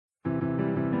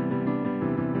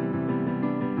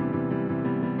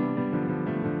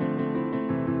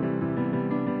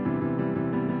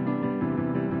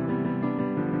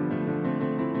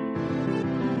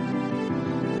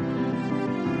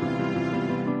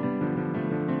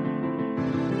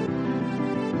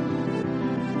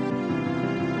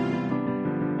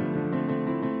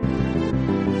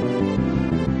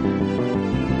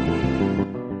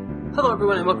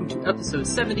everyone, and welcome to episode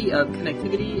 70 of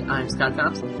Connectivity. I'm Scott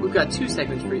Thompson. We've got two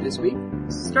segments for you this week.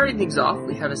 Starting things off,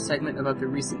 we have a segment about the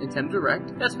recent Nintendo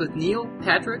Direct. That's with Neil,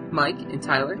 Patrick, Mike, and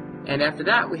Tyler. And after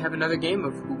that, we have another game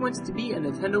of Who Wants to Be a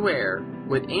Nintendo Heir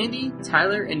with Andy,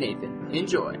 Tyler, and Nathan.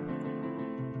 Enjoy.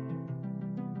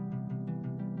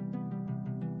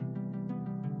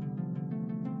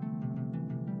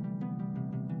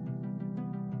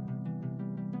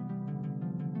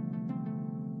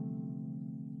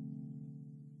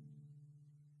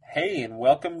 Hey, and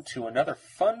welcome to another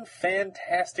fun,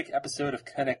 fantastic episode of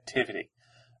Connectivity.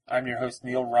 I'm your host,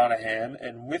 Neil Ronahan,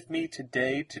 and with me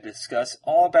today to discuss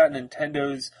all about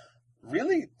Nintendo's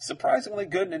really surprisingly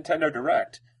good Nintendo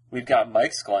Direct, we've got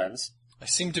Mike Sklens. I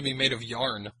seem to be made of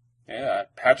yarn. Yeah,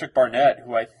 Patrick Barnett,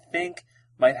 who I think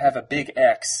might have a big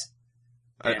X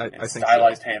in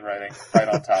stylized handwriting right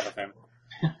on top of him.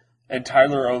 And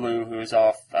Tyler Olu, who's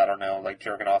off, I don't know, like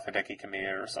jerking off Hideki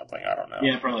Kamiya or something, I don't know.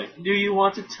 Yeah, probably. Do you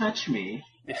want to touch me?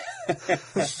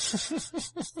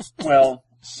 Well,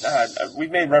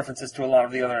 we've made references to a lot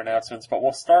of the other announcements, but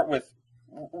we'll start with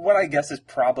what I guess is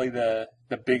probably the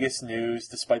biggest news,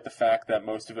 despite the fact that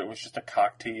most of it was just a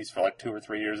cock tease for like 2 or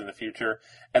 3 years in the future,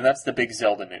 and that's the big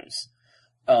Zelda news.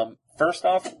 First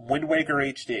off, Wind Waker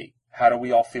HD. How do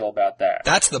we all feel about that?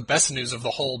 That's the best news of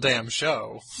the whole damn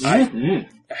show. Yeah,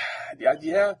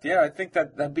 I think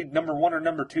that'd be number 1 or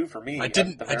number 2 for me. I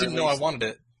didn't know I wanted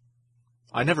it.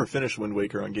 I never finished Wind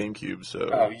Waker on GameCube, so.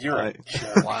 Oh, you're a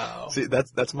jerk. Wow. See,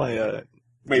 that's my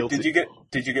Wait, guilty.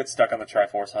 did you get stuck on the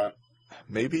Triforce hunt?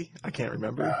 Maybe? I can't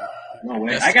remember. No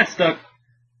way. Yes. I got stuck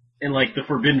in like the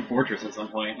Forbidden Fortress at some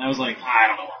point, and I was like, I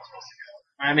don't know where I'm supposed to go.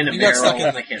 I'm in a You barrel. got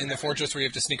stuck I can't in the fortress where you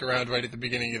have to sneak around right at the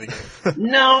beginning of the game.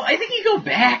 No, I think you go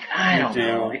back. I don't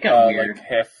know. It got weird. Like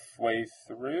halfway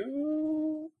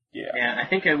through? Yeah. Yeah, I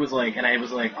think I was like,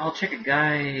 I'll check a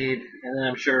guide, and then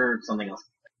I'm sure something else.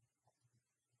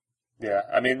 Yeah,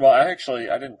 I mean, well, I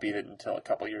didn't beat it until a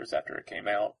couple years after it came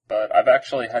out, but I've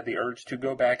actually had the urge to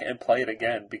go back and play it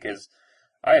again because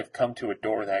I have come to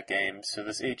adore that game, so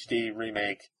this HD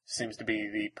remake seems to be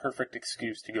the perfect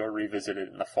excuse to go revisit it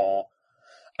in the fall.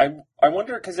 I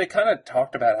wonder, because they kind of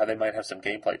talked about how they might have some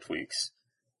gameplay tweaks,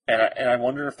 and I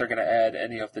wonder if they're going to add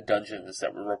any of the dungeons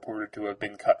that were reported to have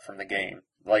been cut from the game,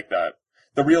 like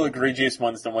the real egregious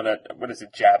ones, the one at, what is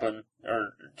it, Jabun,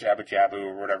 or Jabba Jabu,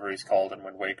 or whatever he's called in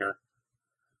Wind Waker,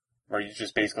 where you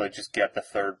just basically just get the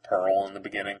third pearl in the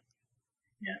beginning.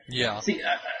 Yeah. See,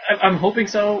 I'm hoping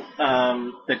so.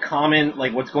 The common,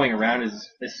 like, what's going around is,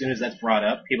 as soon as that's brought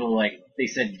up, people, like,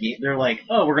 they're like,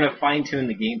 oh, we're going to fine-tune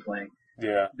the gameplay.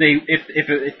 Yeah.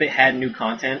 If they had new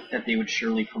content, that they would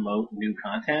surely promote new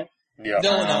content. Yeah.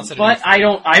 They'll announce it. But I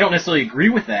don't necessarily agree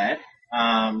with that.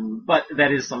 But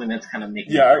that is something that's kind of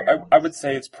making. Yeah, I would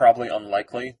say it's probably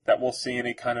unlikely that we'll see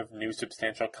any kind of new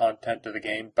substantial content to the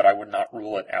game, but I would not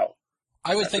rule it out.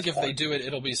 I would think if they do it,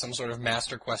 it'll be some sort of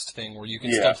Master Quest thing where you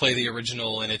can still play the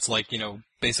original and it's like,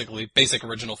 basically basic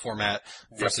original format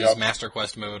versus Master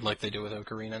Quest mode like they do with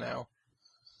Ocarina now.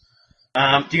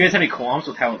 Do you guys have any qualms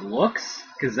with how it looks?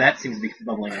 Because that seems to be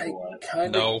bubbling up a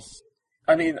lot. No.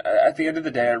 I mean, at the end of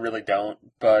the day, I really don't,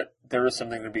 but there is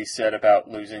something to be said about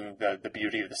losing the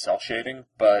beauty of the cell shading,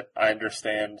 but I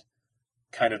understand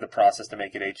kind of the process to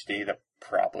make it HD that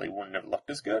probably wouldn't have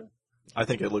looked as good. I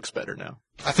think it looks better now.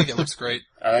 I think it looks great.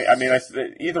 I mean,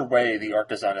 either way, the art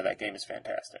design of that game is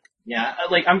fantastic. Yeah,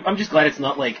 like, I'm just glad it's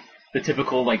not like the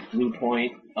typical, like, Blue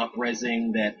Point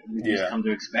up-resing that we just come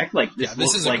to expect. Like, this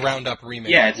is a ground-up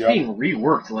remake. Yeah, it's being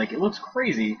reworked. Like, it looks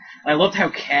crazy. I loved how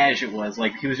cash it was.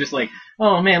 Like, he was just like,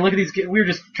 oh man, look at these, we were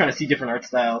just trying to see different art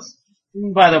styles.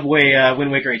 By the way,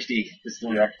 Wind Waker HD. This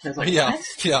one. Like,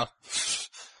 yeah.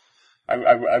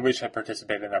 I wish I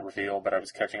participated in that reveal, but I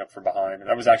was catching up from behind. And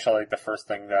that was actually like the first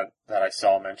thing that I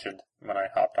saw mentioned when I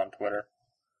hopped on Twitter.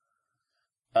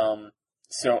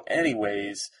 So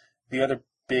anyways, the other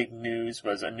big news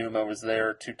was Aonuma was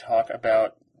there to talk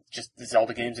about just the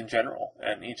Zelda games in general.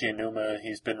 And Ichi Aonuma,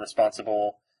 he's been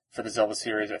responsible for the Zelda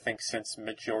series, I think, since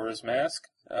Majora's Mask.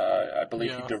 I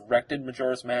believe he directed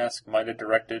Majora's Mask, might have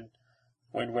directed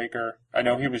Wind Waker. I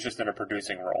know he was just in a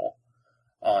producing role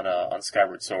on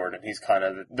Skyward Sword, and he's kind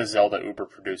of the Zelda Uber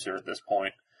producer at this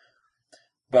point.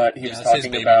 But he was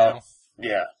talking about,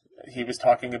 he was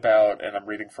talking about, and I'm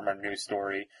reading from our news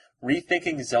story,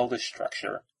 rethinking Zelda's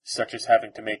structure, such as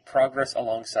having to make progress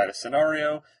alongside a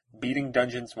scenario, beating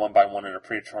dungeons one by one in a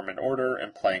predetermined order,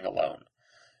 and playing alone.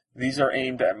 These are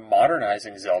aimed at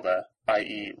modernizing Zelda,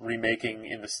 i.e. remaking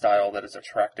in the style that is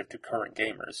attractive to current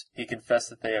gamers. He confessed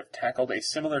that they have tackled a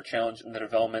similar challenge in the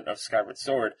development of Skyward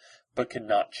Sword, but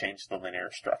cannot change the linear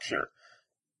structure.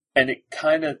 And it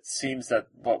kind of seems that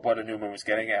what Aonuma was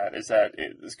getting at is that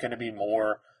it is going to be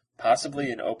more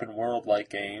possibly an open world-like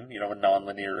game, a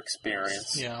non-linear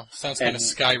experience. Yeah, sounds kind of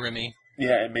Skyrim-y.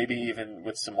 Yeah, and maybe even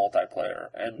with some multiplayer.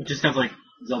 And it just sounds like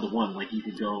Zelda 1, like you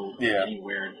could go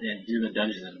anywhere and do the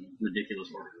dungeons in ridiculous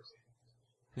orders.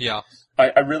 Yeah.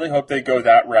 I really hope they go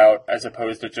that route as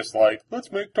opposed to just like,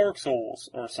 let's make Dark Souls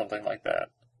or something like that.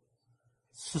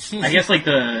 I guess like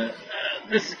the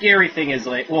scary thing is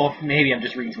like, well, maybe I'm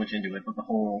just reading too much into it, but the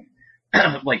whole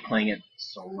like playing it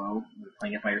solo,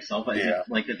 playing it by yourself,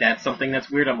 like that's something that's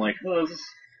weird. I'm like, oh, is this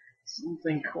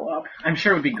something co-op? I'm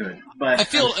sure it would be good, but I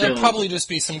feel it'd probably just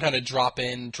be some kind of drop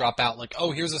in, drop out. Like,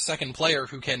 oh, here's a second player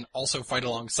who can also fight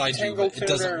alongside you, but it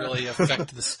doesn't really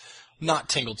affect this. Not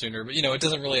Tingle Tuner, but it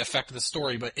doesn't really affect the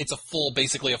story. But it's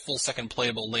basically a full second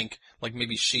playable Link, like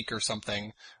maybe Sheik or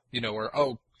something. Where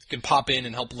you can pop in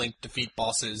and help Link defeat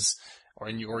bosses, or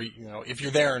if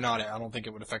you're there or not, I don't think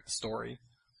it would affect the story.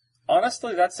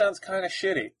 Honestly, that sounds kind of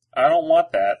shitty. I don't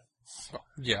want that.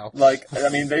 Yeah.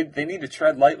 They need to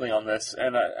tread lightly on this,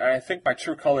 and I think my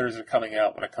true colors are coming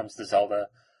out when it comes to Zelda,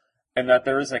 and that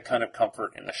there is a kind of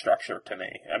comfort in the structure to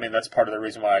me. I mean, that's part of the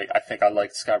reason why I think I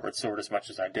liked Skyward Sword as much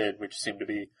as I did, which seemed to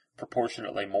be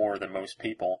proportionately more than most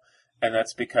people, and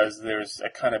that's because there's a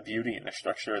kind of beauty in the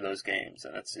structure of those games,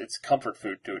 and it's comfort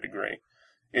food to a degree.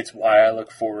 It's why I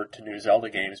look forward to new Zelda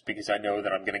games, because I know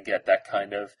that I'm going to get that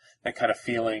kind of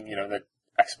feeling, that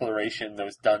exploration,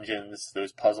 those dungeons,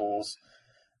 those puzzles,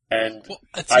 and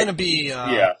it's going to be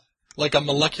like a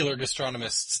molecular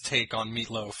gastronomist's take on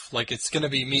Meatloaf. Like, it's going to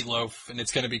be Meatloaf and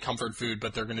it's going to be comfort food,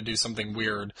 but they're going to do something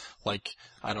weird, like,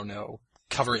 I don't know,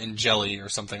 cover it in jelly or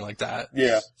something like that.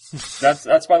 Yeah,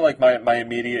 that's why like my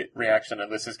immediate reaction to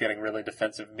this is getting really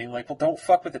defensive and being like, well, don't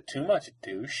fuck with it too much,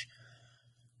 douche.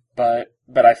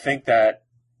 But I think that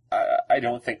I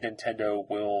don't think Nintendo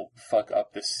will fuck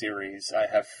up this series. I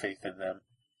have faith in them.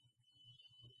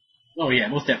 Oh yeah,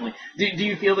 most definitely. Do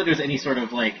you feel that there's any sort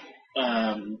of like,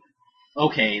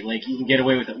 okay, like you can get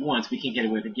away with it once, we can't get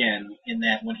away with it again? In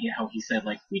that how he said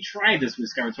like, we tried this with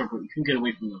Skyward Sword, but we couldn't get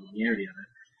away from the linearity of it.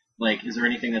 Like, is there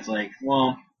anything that's like,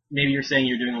 well, maybe you're saying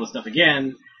you're doing all this stuff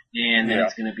again, and then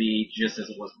it's going to be just as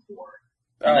it was before?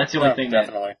 That's the only thing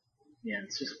definitely. Yeah,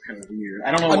 it's just kind of weird.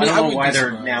 I don't know why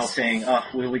they're now saying, oh,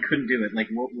 well, we couldn't do it. Like,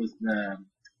 what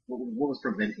was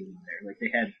preventing them there? Like, they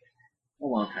had a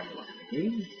long time to look at the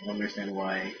game. I don't understand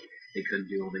why they couldn't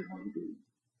do all they wanted to do.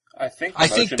 I think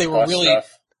they were really.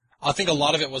 Stuff. I think a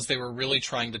lot of it was they were really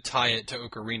trying to tie it to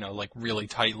Ocarina, like really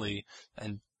tightly.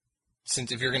 And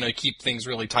since if you're going to keep things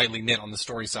really tightly knit on the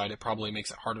story side, it probably makes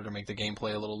it harder to make the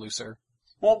gameplay a little looser.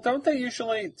 Well, don't they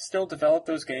usually still develop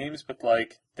those games with,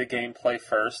 like, the gameplay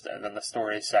first and then the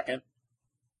story second?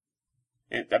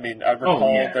 I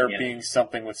recall being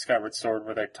something with Skyward Sword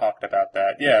where they talked about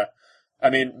that. Yeah.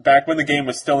 I mean, back when the game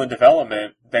was still in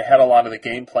development, they had a lot of the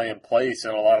gameplay in place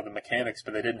and a lot of the mechanics,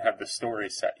 but they didn't have the story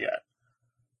set yet.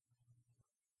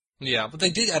 Yeah, but they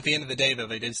did, at the end of the day, though,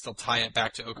 they did still tie it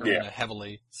back to Ocarina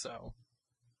heavily, so...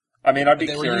 I mean, I'd be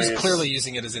curious. They were clearly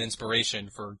using it as an inspiration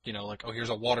for, like, oh,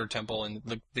 here's a water temple and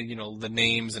the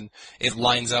names, and it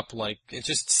lines up like, it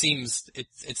just seems,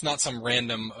 it's not some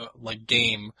random, like,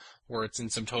 game where it's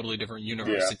in some totally different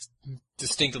universe. Yeah. It's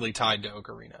distinctly tied to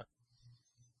Ocarina.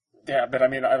 Yeah, but I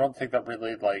mean, I don't think that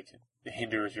really, like,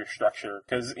 hinders your structure,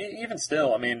 because even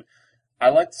still, I mean, I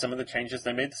liked some of the changes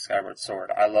they made to Skyward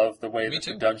Sword. I love the way that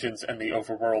the dungeons and the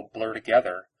overworld blur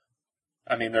together.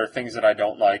 I mean, there are things that I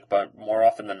don't like, but more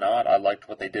often than not, I liked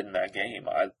what they did in that game.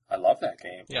 I love that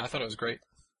game. Yeah, I thought it was great.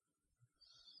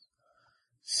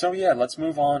 So yeah, let's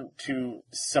move on to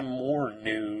some more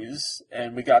news,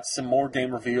 and we got some more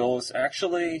game reveals.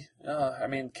 Actually,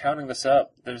 counting this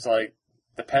up, there's like,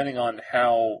 depending on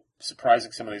how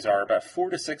surprising some of these are, about 4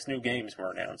 to 6 new games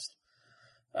were announced.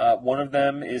 One of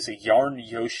them is a Yarn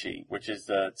Yoshi, which is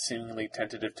the seemingly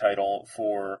tentative title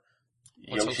for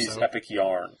Yoshi's Epic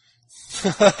Yarn.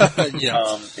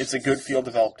 Yeah. It's a good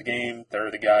field-developed game. They're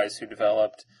the guys who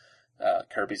developed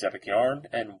Kirby's Epic Yarn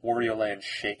and Wario Land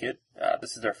Shake It.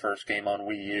 This is their first game on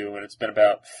Wii U, and it's been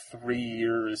about 3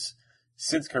 years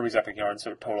since Kirby's Epic Yarn,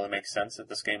 so it totally makes sense that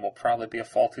this game will probably be a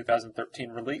fall 2013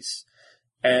 release.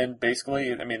 And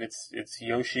basically, I mean, it's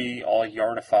Yoshi all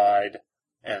yarnified,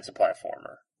 and it's a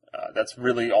platformer. That's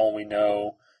really all we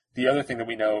know. The other thing that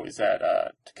we know is that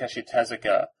Takeshi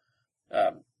Tezuka,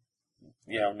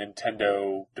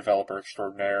 Nintendo developer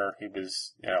extraordinaire. He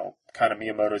was, kind of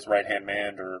Miyamoto's right-hand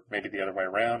man, or maybe the other way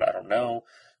around, I don't know.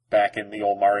 Back in the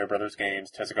old Mario Brothers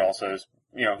games, Tezuka also is,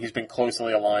 he's been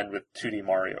closely aligned with 2D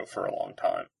Mario for a long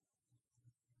time.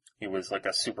 He was like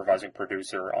a supervising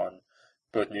producer on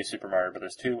both New Super Mario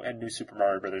Bros. 2 and New Super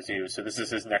Mario Bros. U. So this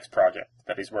is his next project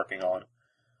that he's working on.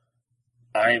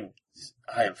 I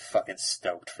am fucking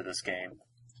stoked for this game.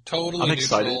 Totally I'm neutral.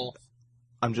 excited.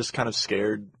 I'm just kind of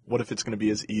scared. What if it's going to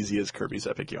be as easy as Kirby's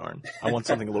Epic Yarn? I want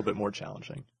something a little bit more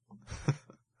challenging.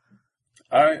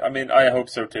 I mean, I hope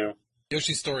so too.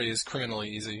 Yoshi's Story is criminally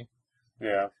easy.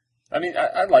 Yeah. I mean,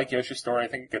 I like Yoshi's Story. I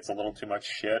think it gets a little too much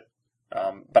shit.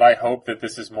 But I hope that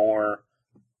this is more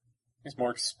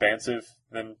expansive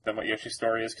than what Yoshi's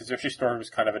Story is, because Yoshi's Story was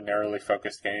kind of a narrowly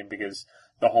focused game, because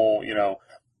the whole,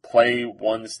 play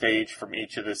one stage from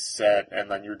each of this set, and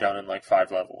then you're done in like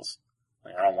 5 levels.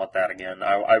 Like, I don't want that again.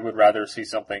 I would rather see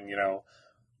something,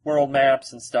 world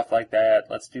maps and stuff like that.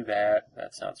 Let's do that.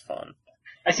 That sounds fun.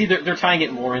 I see they're tying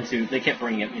it more into, they kept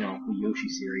bringing up, the Yoshi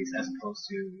series as opposed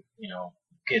to,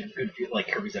 good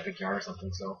like Kirby's Epic Yarn or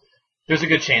something, so there's a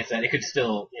good chance that it could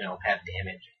still, have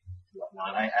damage and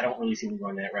whatnot. I don't really see them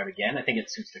going that route again. I think it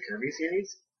suits the Kirby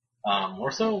series, more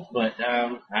so, but, I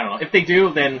don't know. If they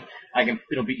do, then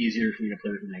it'll be easier for me to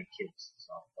play with my kids,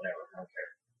 so whatever, I don't care.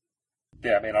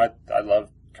 Yeah, I mean, I love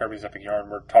Kirby's Epic Yarn.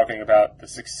 We're talking about the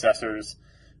successors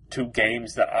to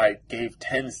games that I gave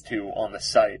 10s to on the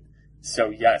site. So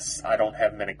yes, I don't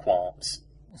have many qualms.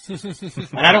 And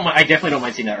I definitely don't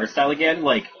mind seeing that art style again.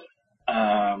 Like,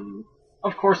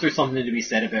 of course there's something to be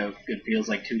said about good feels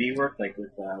like 2D work, like with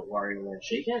WarioWare and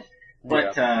Shake It.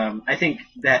 But, yeah. I think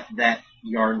that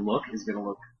yarn look is gonna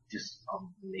look just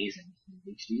amazing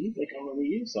in HD, like on the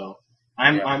Wii U, so.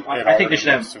 I think they should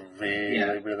have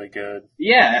really good.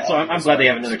 Yeah, so I'm glad they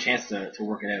have another chance to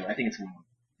work it out. I think it's going to look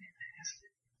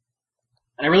fantastic.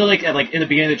 And I really like in the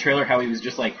beginning of the trailer how he was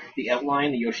just like the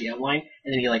Yoshi outline,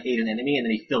 and then he like ate an enemy, and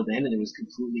then he filled in, and it was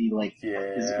completely like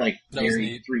this like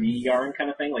very 3D yarn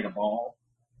kind of thing, like a ball.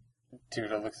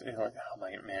 Dude, it looks like, oh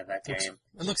my man, that game.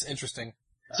 It looks interesting.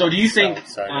 So do you think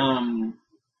this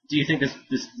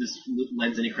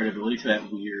lends any credibility to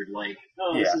that weird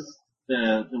this is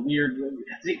the weird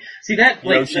see that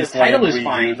like Yoshi's the title Land, is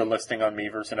fine. the listing on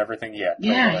Miiverse and everything, yeah.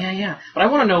 Yeah. But I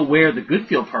want to know where the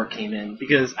Goodfield part came in,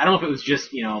 because I don't know if it was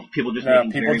just people just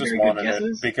making very good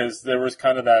guesses. It because there was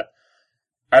kind of that.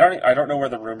 I don't know where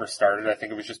the rumor started. I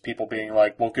think it was just people being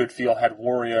like, well, Goodfield had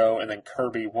Wario and then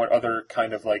Kirby. What other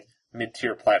kind of like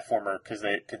mid-tier platformer could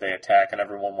they attack? And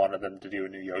everyone wanted them to do a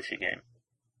new Yoshi game.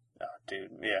 Oh,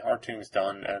 dude, yeah, Artoon's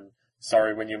done. And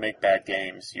sorry, when you make bad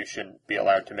games, you shouldn't be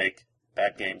allowed to make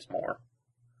bad games more.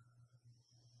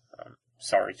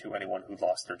 Sorry to anyone who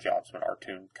lost their jobs when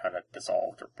Artoon kind of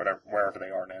dissolved or whatever, wherever they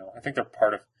are now. I think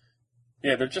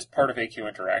they're just part of AQ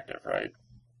Interactive, right?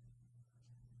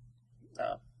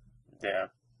 Yeah.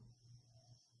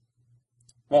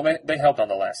 Well, they helped on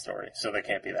the last story, so they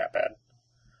can't be that bad.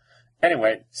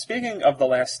 Anyway, speaking of the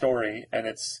last story and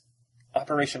its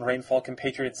Operation Rainfall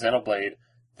Compatriot Xenoblade,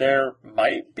 there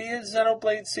might be a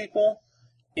Xenoblade sequel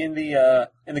in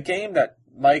the game that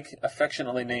Mike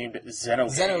affectionately named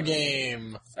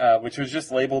Xenogame, which was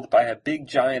just labeled by a big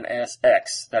giant ass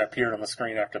X that appeared on the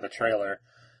screen after the trailer.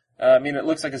 I mean, it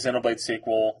looks like a Xenoblade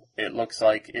sequel. It looks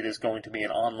like it is going to be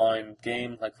an online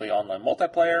game, likely online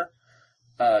multiplayer.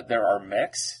 There are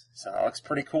mechs, so that looks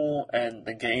pretty cool, and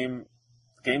the game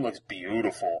looks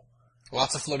beautiful.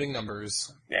 Lots of floating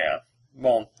numbers. Yeah.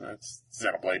 Well, it's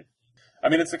Xenoblade. I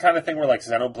mean, it's the kind of thing where, like,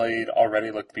 Xenoblade already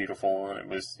looked beautiful, and it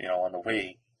was, on the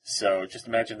Wii. So just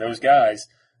imagine those guys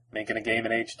making a game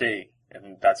in HD,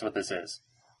 and that's what this is.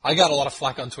 I got a lot of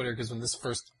flack on Twitter because when this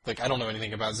first, I don't know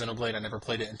anything about Xenoblade, I never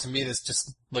played it, and to me this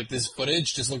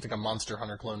footage just looked like a Monster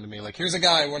Hunter clone to me. Like, here's a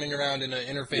guy running around in an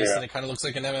interface, and it kind of looks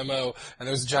like an MMO, and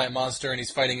there's a giant monster, and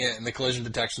he's fighting it, and the collision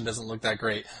detection doesn't look that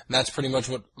great. And that's pretty much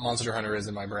what Monster Hunter is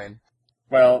in my brain.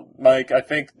 Well, Mike, I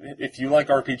think if you like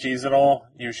RPGs at all,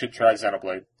 you should try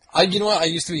Xenoblade. You know what? I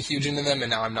used to be huge into them, and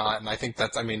now I'm not. And I think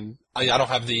that's, I don't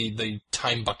have the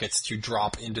time buckets to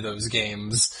drop into those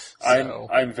games. So.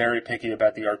 I'm very picky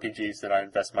about the RPGs that I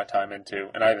invest my time into,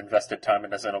 and I've invested time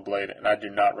into Xenoblade, and I do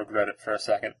not regret it for a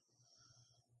second.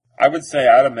 I would say,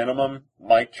 at a minimum,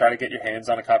 Mike, try to get your hands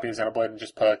on a copy of Xenoblade and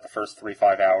just play like the first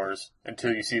 3-5 hours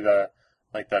until you see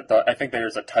I think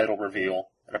there's a title reveal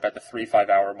at about the 3-5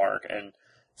 hour mark, and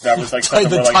that was like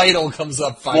the title comes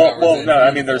up 5 hours. Well, no,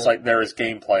 I mean there is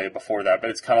gameplay before that, but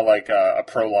it's kind of like a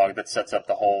prologue that sets up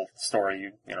the whole story.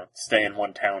 You stay in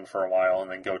one town for a while and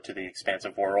then go to the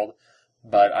expansive world.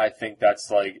 But I think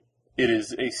that's it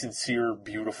is a sincere,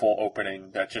 beautiful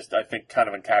opening that just I think kind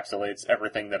of encapsulates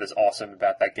everything that is awesome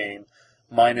about that game,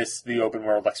 minus the open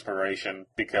world exploration.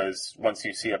 Because once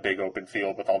you see a big open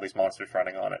field with all these monsters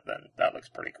running on it, then that looks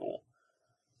pretty cool.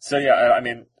 So yeah, I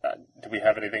mean, do we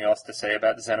have anything else to say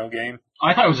about the Xenogame?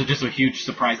 I thought it was just a huge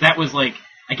surprise. That was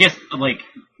I guess like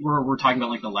we're talking about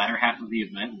like the latter half of the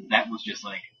event. That was just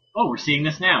like, oh, we're seeing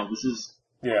this now. This is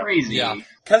crazy. Yeah,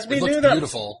 because we knew that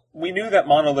beautiful. We knew that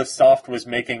Monolith Soft was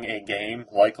making a game,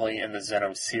 likely in the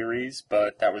Xeno series,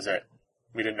 but that was it.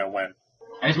 We didn't know when.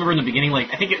 I just remember in the beginning,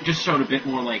 like I think it just showed a bit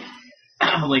more like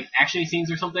like action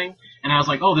scenes or something, and I was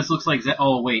like, oh, this looks like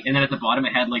oh wait, and then at the bottom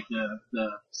it had like the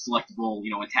selectable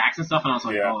attacks and stuff, and I was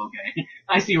like, oh okay,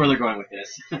 I see where they're going with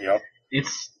this. Yep,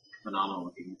 it's phenomenal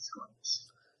looking. It's gorgeous.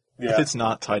 Yeah. If it's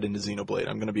not tied into Xenoblade,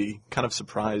 I'm going to be kind of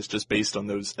surprised just based on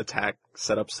those attack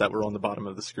setups that were on the bottom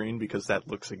of the screen, because that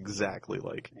looks exactly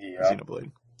like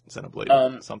Xenoblade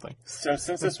something. So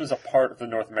since this was a part of the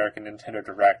North American Nintendo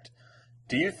Direct,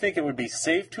 do you think it would be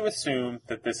safe to assume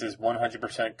that this is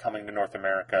 100% coming to North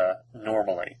America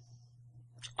normally?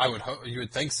 I would hope. You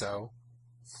would think so.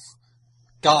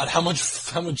 God, how much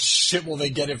shit will they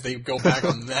get if they go back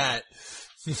on that?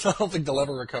 I don't think they'll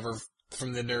ever recover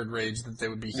from the nerd rage that they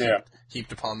would be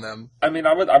heaped upon them. I mean,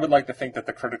 I would like to think that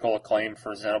the critical acclaim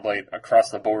for Xenoblade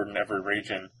across the board in every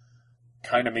region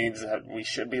kind of means that we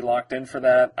should be locked in for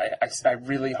that. I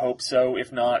really hope so.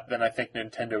 If not, then I think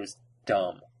Nintendo's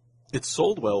dumb. It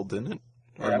sold well, didn't it?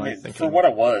 Yeah, I mean, for what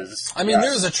it was. I mean,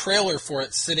 there's a trailer for it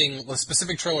a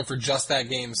specific trailer for just that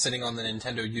game sitting on the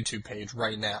Nintendo YouTube page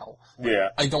right now. Yeah.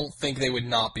 I don't think they would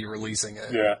not be releasing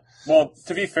it. Yeah. Well,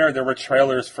 to be fair, there were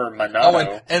trailers for Monado.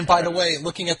 Oh, and by the way,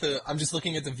 I'm just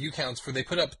looking at the view counts they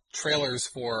put up trailers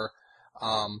for,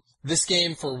 this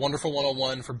game, for Wonderful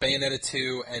 101, for Bayonetta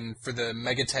 2, and for the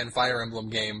Mega 10 Fire Emblem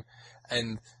game.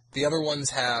 And the other ones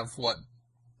have,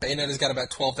 Bayonetta's got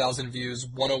about 12,000 views,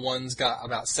 101's got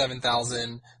about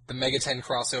 7,000, the Mega 10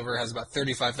 crossover has about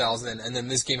 35,000, and then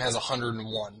this game has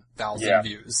 101,000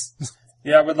 views.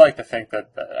 Yeah, I would like to think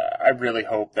that, I really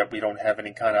hope that we don't have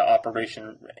any kind of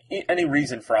any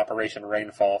reason for Operation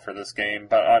Rainfall for this game,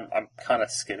 but I'm kind of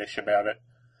skittish about it.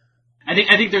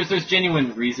 I think there's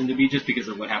genuine reason to be, just because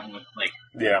of what happened with,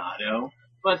 Monado.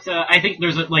 But, I think there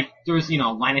was,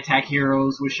 Line Attack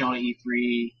Heroes was shown at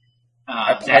E3.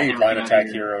 I played Line Attack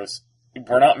Heroes.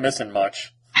 We're not missing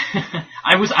much.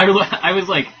 I was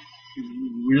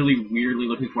really weirdly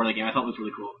looking forward to that game. I thought it was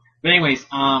really cool. But anyways,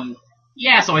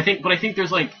 so I think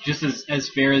there's just as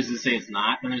fair as to say it's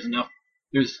not, and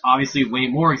there's obviously way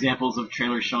more examples of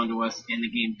trailers shown to us, and the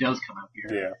game does come out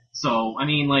here. Yeah. So, I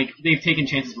mean, they've taken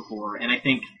chances before, and I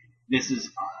think this is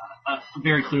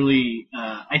very clearly,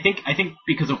 I think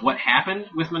because of what happened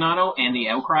with Monado and the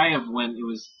outcry of when it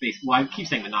was based. Well, I keep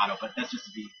saying Monado, but that's just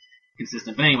to be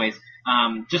consistent. But anyways,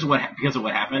 because of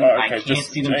what happened, okay, I can't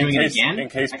see them doing it again. In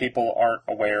case people aren't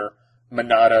aware,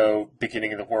 Monado,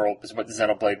 Beginning of the World, is what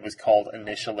Xenoblade was called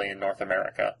initially in North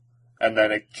America, and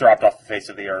then it dropped off the face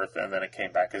of the earth, and then it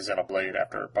came back as Xenoblade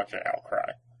after a bunch of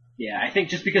outcry. Yeah, I think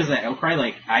just because of that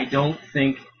outcry, I don't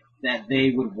think that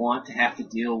they would want to have to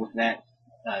deal with that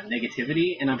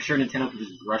negativity, and I'm sure Nintendo could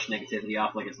just brush negativity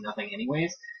off like it's nothing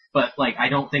anyways, but I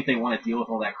don't think they want to deal with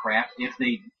all that crap if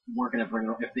they weren't going to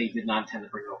if they did not intend to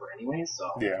bring it over anyways,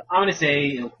 so I'm going to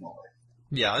say it'll come over.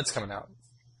 Yeah, it's coming out.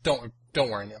 Don't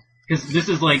worry, Neil. Because this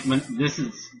is what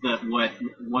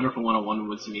Wonderful 101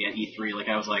 was to me at E3.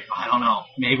 I was like, I don't know,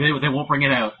 maybe they won't bring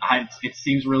it out. It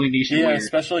seems really niche and weird. Yeah,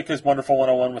 especially because Wonderful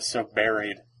 101 was so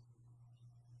buried.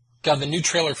 God, the new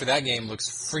trailer for that game looks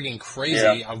freaking crazy.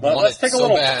 Yeah. I want it so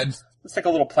bad. Let's take a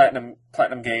little Platinum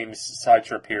Games side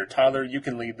trip here. Tyler, you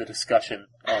can lead the discussion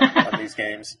on these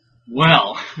games.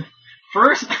 Well,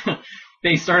 first,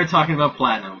 they started talking about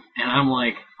Platinum, and I'm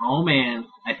like, oh man,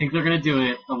 I think they're going to do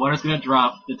it. The water's going to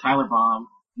drop the Tyler bomb,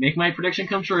 make my prediction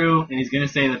come true, and he's going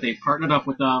to say that they've partnered up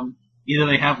with them. Either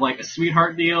they have a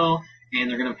sweetheart deal, and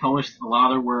they're going to publish a lot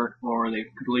of their work, or they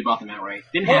completely bought them outright.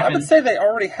 Didn't happen. I would say they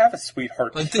already have a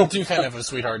sweetheart deal. They do kind of have a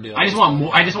sweetheart deal. I just want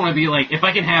more. I just want to be if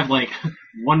I can have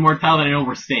one more title that I know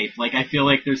we're safe. I feel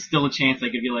like there's still a chance I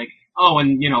could be oh,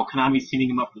 and Konami's teaming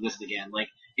them up for this again.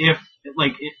 If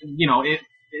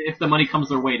the money comes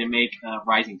their way to make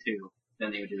Rising 2,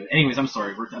 then they would do it. Anyways, I'm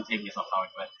sorry, I'm taking us off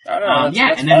topic, but I don't know.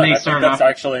 That's and then fun. they started off. That's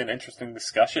actually an interesting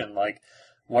discussion.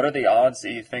 What are the odds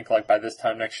that you think by this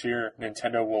time next year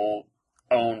Nintendo will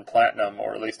own Platinum,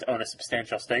 or at least own a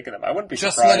substantial stake in them? I wouldn't be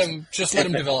surprised. Let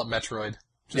him develop Metroid.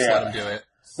 Let him do it.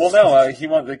 Well, no,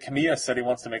 Kamiya said he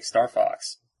wants to make Star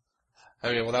Fox.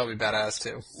 Okay, well that would be badass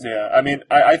too. Yeah, I mean,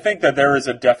 I think that there is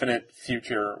a definite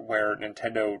future where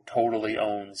Nintendo totally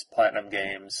owns Platinum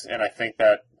Games, and I think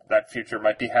that future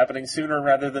might be happening sooner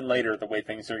rather than later, the way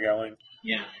things are going.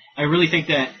 Yeah, I really think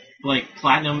that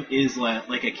Platinum is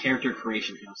a character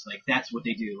creation house. That's what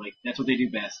they do. That's what they do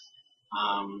best.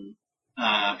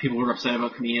 people were upset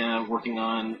about Kamiya working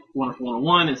on Wonderful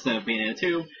 101 instead of Bayonetta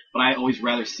 2, but I always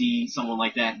rather see someone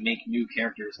like that make new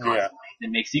characters constantly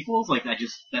than make sequels. Like,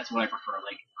 that's what I prefer.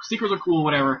 Like, sequels are cool,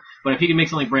 whatever, but if he can make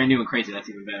something brand new and crazy, that's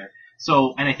even better.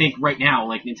 So, and I think right now,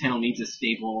 like, Nintendo needs a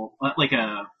stable, like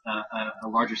a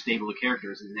larger stable of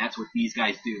characters, and that's what these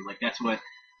guys do. Like, that's what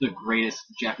the greatest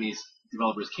Japanese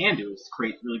developers can do, is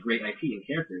create really great IP and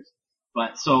characters.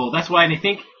 But, so, that's why I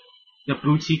think the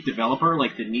boutique developer,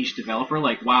 like the niche developer,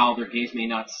 like while their games may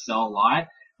not sell a lot,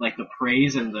 like the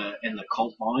praise and the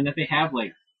cult following that they have,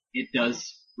 like it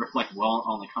does reflect well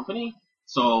on the company.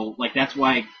 So like that's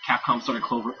why Capcom started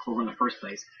Clover in the first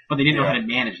place. But they didn't know how to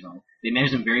manage them. They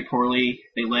managed them very poorly.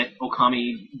 They let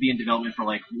Okami be in development for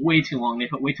like way too long. They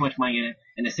put way too much money in it,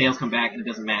 and the sales come back and it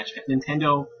doesn't match. If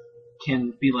Nintendo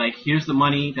can be like, here's the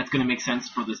money that's going to make sense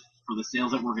for the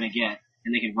sales that we're going to get,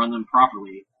 and they can run them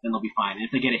properly, then they'll be fine. And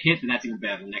if they get a hit, then that's even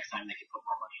better. The next time they can put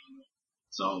more money into it.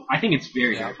 So I think it's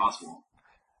very, very possible.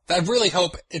 I really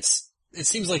hope it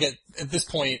seems like at this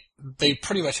point, they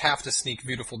pretty much have to sneak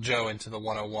Beautiful Joe into the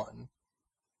 101.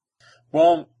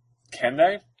 Well, can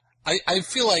they? I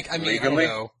feel like, I mean, legally?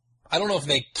 I don't know if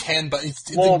they can, but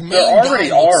they already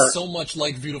looks so much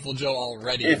like Beautiful Joe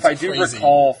already. If I do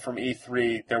recall from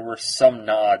E3, there were some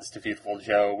nods to Beautiful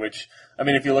Joe, which, I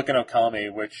mean, if you look at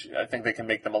Okami, which I think they can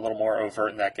make them a little more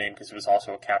overt in that game because it was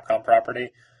also a Capcom property,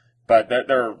 but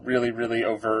there are really, really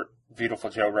overt Beautiful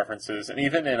Joe references. And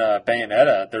even in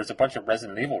Bayonetta, there's a bunch of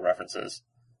Resident Evil references.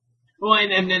 Well,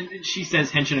 and then she says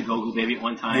Henshin and Gogo Baby at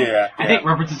one time. Yeah. I think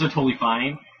references are totally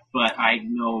fine, but I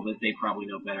know that they probably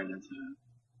know better than to...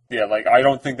 Yeah, like, I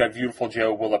don't think that Beautiful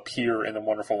Joe will appear in the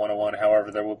Wonderful 101.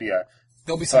 However, there'll be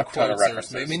some ton of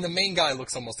references. I mean, the main guy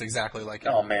looks almost exactly like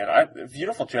him. Oh, man.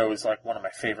 Beautiful Joe is, like, one of my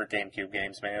favorite GameCube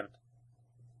games, man.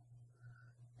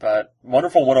 But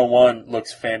Wonderful 101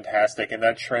 looks fantastic, and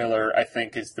that trailer, I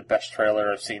think, is the best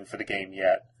trailer I've seen for the game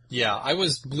yet. Yeah, I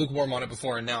was lukewarm on it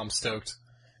before, and now I'm stoked.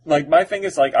 Like, my thing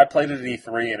is, like, I played it at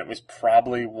E3, and it was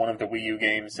probably one of the Wii U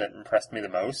games that impressed me the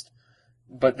most.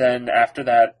 But then after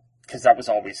that, because that was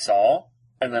all we saw,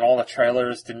 and then all the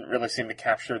trailers didn't really seem to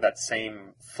capture that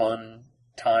same fun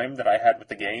time that I had with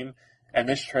the game, and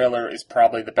this trailer is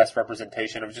probably the best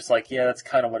representation of just like, yeah, that's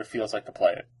kind of what it feels like to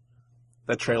play it.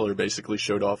 That trailer basically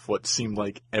showed off what seemed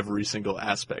like every single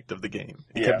aspect of the game.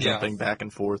 It kept jumping back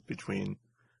and forth between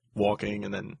walking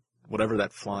and then whatever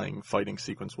that flying fighting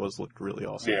sequence was looked really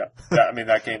awesome. Yeah, I mean,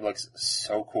 that game looks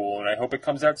so cool, and I hope it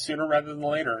comes out sooner rather than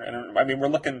later. And I mean, we're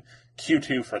looking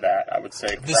Q2 for that, I would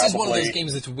say. This is one of those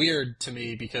games that's weird to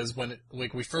me because when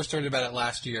we first heard about it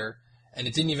last year, and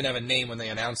it didn't even have a name when they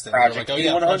announced it. They were like, oh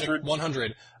yeah, Project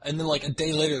 100. And then like a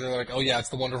day later, they're like, oh yeah, it's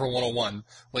the Wonderful 101.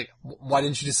 Like, why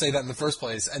didn't you just say that in the first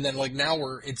place? And then like now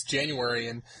it's January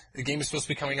and the game is supposed to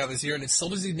be coming out this year and it still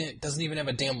doesn't even have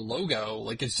a damn logo.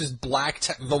 Like it's just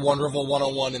the Wonderful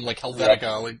 101 in like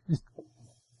Helvetica. Like,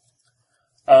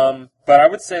 but I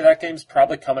would say that game's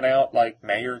probably coming out like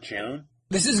May or June.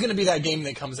 This is going to be that game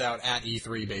that comes out at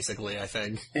E3, basically, I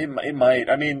think. It might.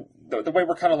 I mean, the way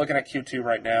we're kind of looking at Q2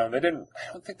 right now, I don't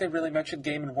think they really mentioned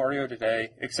Game & Wario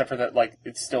today, except for that, like,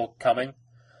 it's still coming.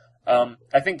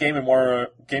 I think Game &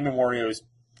 Wario is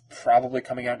probably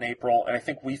coming out in April, and I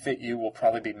think Wii Fit U will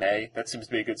probably be May. That seems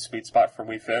to be a good sweet spot for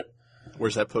Wii Fit.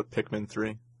 Where's that put Pikmin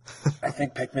 3? I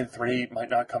think Pikmin 3 might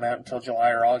not come out until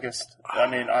July or August. I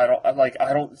mean, I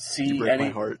don't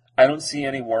see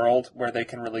any world where they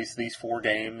can release these 4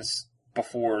 games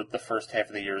before the first half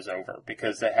of the year is over,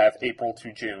 because they have April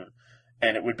to June.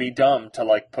 And it would be dumb to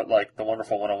like put like the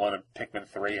Wonderful 101 and Pikmin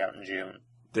 3 out in June.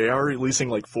 They are releasing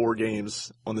like 4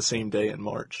 games on the same day in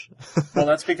March. Well,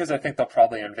 that's because I think they'll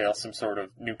probably unveil some sort of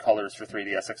new colors for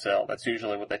 3DS XL. That's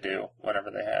usually what they do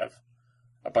whenever they have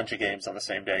a bunch of games on the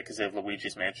same day, because they have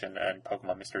Luigi's Mansion and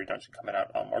Pokemon Mystery Dungeon coming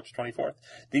out on March 24th,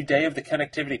 the day of the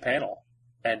connectivity panel.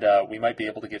 And we might be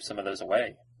able to give some of those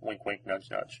away. Wink, wink, nudge,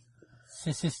 nudge.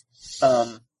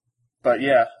 But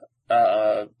yeah,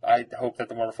 I hope that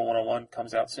the Wonderful 101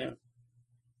 comes out soon.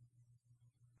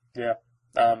 Yeah.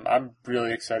 I'm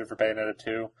really excited for Bayonetta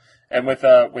 2. And with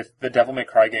the Devil May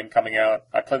Cry game coming out,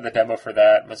 I played the demo for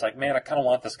that and was like, man, I kind of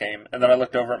want this game. And then I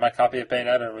looked over at my copy of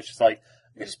Bayonetta and was just like,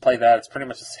 you just play that. It's pretty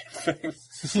much the same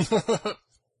thing.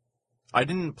 I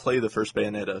didn't play the first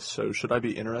Bayonetta, so should I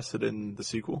be interested in the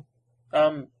sequel?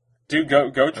 Dude,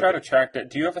 go try to track that.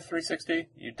 Do you have a 360?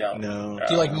 You don't. No.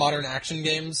 Do you like modern action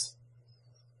games?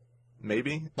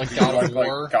 Maybe. Like God of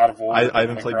War? Like God of War. I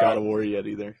haven't played God of War yet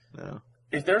either. No.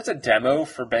 If there's a demo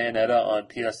for Bayonetta on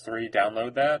PS3,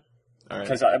 download that.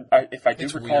 Because if I do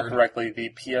recall correctly, the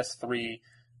PS3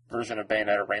 version of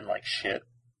Bayonetta ran like shit.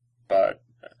 But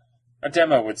a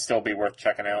demo would still be worth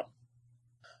checking out.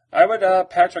 I would,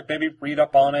 Patrick, maybe read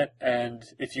up on it, and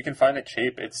if you can find it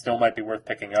cheap, it still might be worth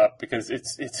picking up, because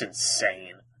it's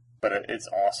insane, but it's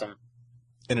awesome.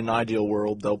 In an ideal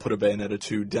world, they'll put a Bayonetta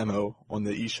 2 demo on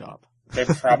the eShop. They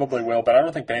probably will, but I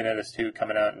don't think Bayonetta 2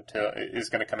 is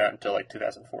going to come out until,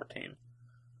 2014.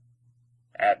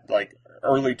 At,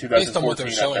 early 2014. Based on what they're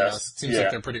showing us, it seems like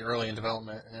they're pretty early in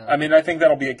development. Yeah. I mean, I think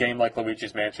that'll be a game like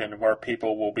Luigi's Mansion, where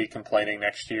people will be complaining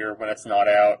next year when it's not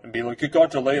out, and be like, it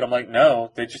got delayed. I'm like,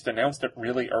 no, they just announced it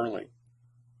really early.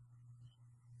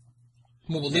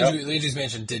 Well, Luigi's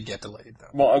Mansion did get delayed, though.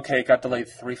 Well, okay, it got delayed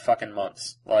 3 fucking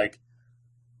months.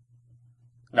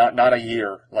 Not a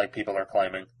year, like people are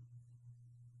claiming.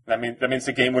 That means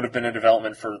the game would have been in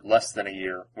development for less than a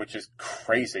year, which is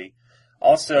crazy.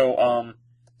 Also,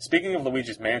 speaking of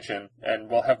Luigi's Mansion, and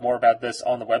we'll have more about this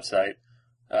on the website,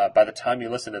 by the time you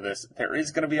listen to this, there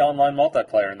is going to be online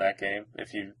multiplayer in that game,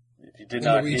 if you did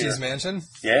not hear. Luigi's Mansion?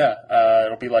 Yeah,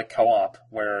 it'll be like co-op,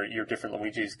 where you're different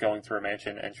Luigis going through a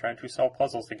mansion and trying to solve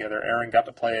puzzles together. Aaron got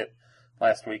to play it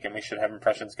last week, and we should have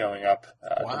impressions going up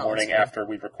the morning after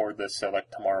we record this, so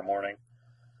tomorrow morning.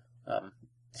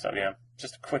 So yeah,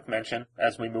 just a quick mention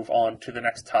as we move on to the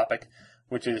next topic,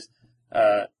 which is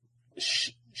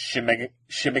Shin Mega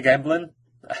Emblem.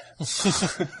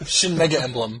 Shin Mega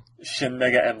Emblem. Shin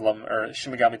Mega Emblem, or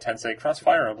Shin Megami Tensei Cross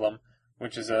Fire Emblem,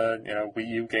 which is a Wii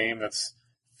U game that's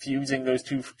fusing those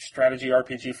two strategy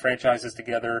RPG franchises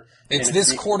together. It's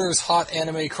this quarter's hot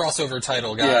anime crossover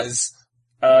title, guys.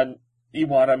 Yeah.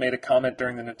 Iwata made a comment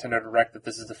during the Nintendo Direct that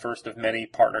this is the first of many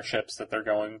partnerships that they're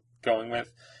going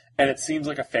with, and it seems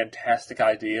like a fantastic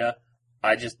idea.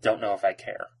 I just don't know if I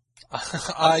care.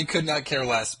 I could not care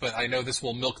less, but I know this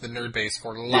will milk the nerd base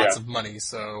for lots of money,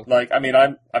 so...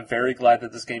 I'm very glad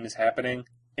that this game is happening.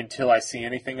 Until I see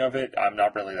anything of it, I'm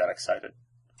not really that excited.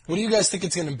 What do you guys think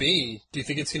it's going to be? Do you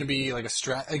think it's going to be like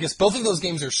I guess both of those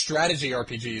games are strategy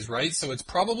RPGs, right? So it's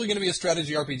probably going to be a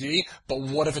strategy RPG, but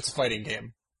what if it's a fighting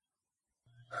game?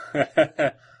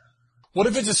 What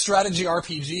if it's a strategy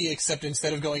RPG, except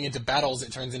instead of going into battles,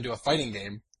 it turns into a fighting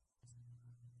game?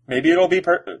 Maybe it'll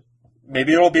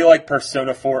be like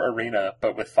Persona 4 Arena,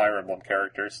 but with Fire Emblem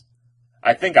characters.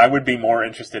 I think I would be more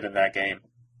interested in that game.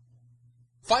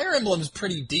 Fire Emblem's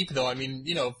pretty deep, though. I mean,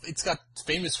 it's got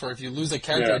famous for if you lose a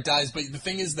character, it dies. But the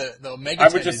thing is, the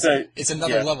Megaton it's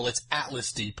another level. It's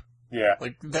Atlas deep. Yeah.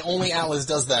 The only Atlas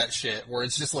does that shit, where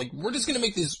it's just we're just going to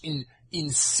make this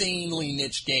insanely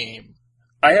niche game.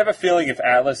 I have a feeling if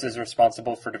Atlas is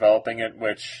responsible for developing it,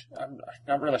 which I'm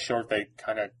not really sure if they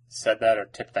kind of said that or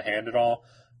tipped the hand at all,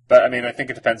 but I think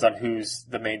it depends on who's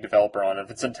the main developer on it.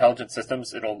 If it's Intelligent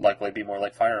Systems, it'll likely be more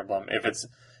like Fire Emblem. If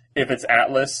it's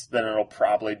Atlas, then it'll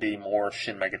probably be more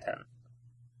Shin Megami.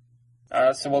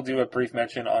 So we'll do a brief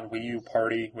mention on Wii U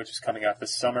Party, which is coming out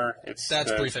this summer.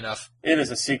 That's brief enough. It is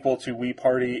a sequel to Wii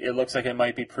Party. It looks like it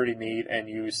might be pretty neat and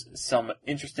use some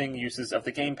interesting uses of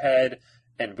the gamepad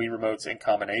and Wii remotes in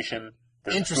combination.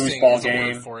 There's interesting foosball is a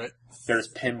word for it.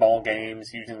 There's pinball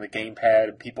games using the gamepad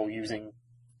and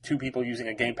two people using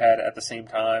a gamepad at the same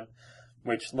time,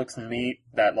 which looks neat.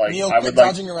 Neil, quit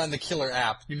dodging around the killer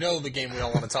app. You know the game we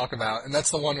all want to talk about, and that's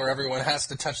the one where everyone has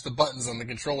to touch the buttons on the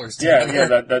controllers together.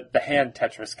 Yeah, the hand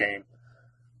Tetris game.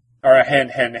 Or a hand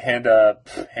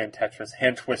Tetris,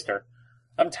 hand twister.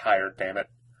 I'm tired, damn it.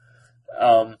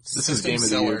 This is Game of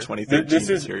the Year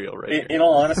 2013 material, right? In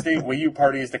all honesty, Wii U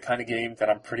Party is the kind of game that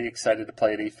I'm pretty excited to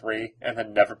play at E3 and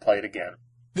then never play it again.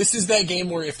 This is that game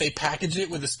where if they package it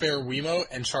with a spare Wiimote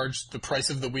and charge the price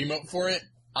of the Wiimote for it,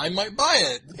 I might buy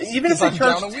it. Even if they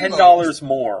charge $10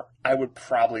 more, I would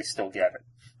probably still get it.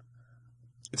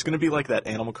 It's going to be like that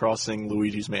Animal Crossing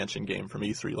Luigi's Mansion game from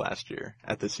E3 last year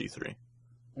at this E3.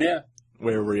 Yeah.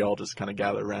 Where we all just kind of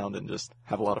gather around and just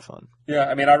have a lot of fun. Yeah,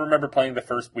 I remember playing the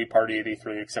first Wii Party at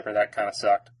E3, except for that kind of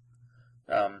sucked.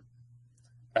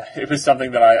 It was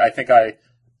something that I think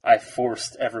I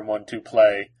forced everyone to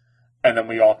play, and then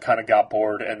we all kind of got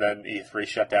bored, and then E3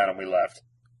 shut down and we left.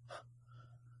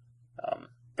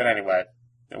 But anyway,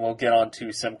 we'll get on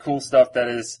to some cool stuff that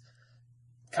is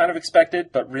kind of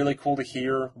expected, but really cool to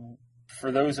hear.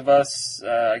 For those of us,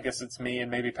 I guess it's me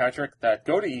and maybe Patrick, that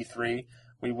go to E3,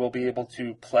 we will be able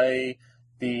to play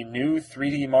the new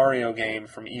 3D Mario game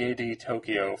from EAD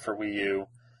Tokyo for Wii U,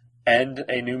 and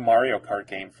a new Mario Kart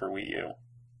game for Wii U.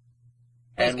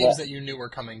 Both games that you knew were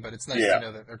coming, but it's nice to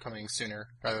know that they're coming sooner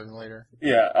rather than later.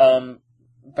 Yeah,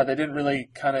 but they didn't really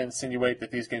kind of insinuate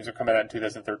that these games are coming out in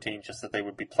 2013, just that they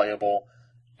would be playable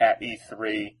at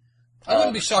E3. I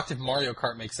wouldn't be shocked if Mario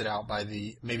Kart makes it out by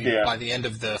the end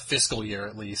of the fiscal year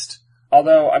at least.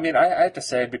 Although, I mean, I have to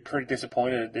say I'd be pretty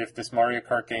disappointed if this Mario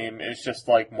Kart game is just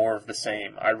like more of the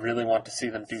same. I really want to see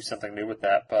them do something new with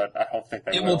that, but I don't think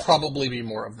they will. It will probably be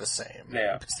more of the same.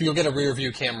 Yeah. You'll get a rear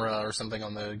view camera or something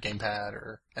on the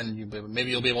gamepad, and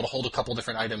maybe you'll be able to hold a couple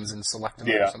different items and select them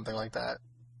or something like that.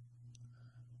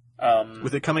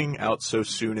 With it coming out so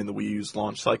soon in the Wii U's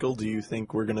launch cycle, do you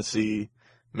think we're going to see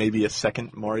maybe a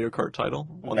second Mario Kart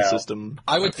title on the system?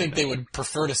 I would think they would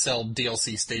prefer to sell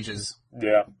DLC stages.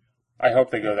 Yeah. I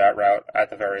hope they go that route at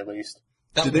the very least.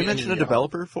 Did they mention a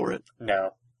developer for it?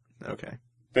 No. Okay.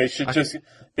 They should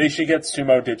get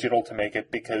Sumo Digital to make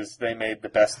it because they made the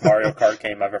best Mario Kart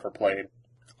game I've ever played.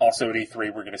 Also at E3,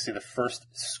 we're going to see the first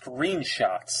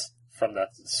screenshots from the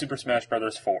Super Smash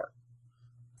Bros. 4.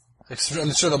 I'm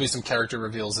sure there'll be some character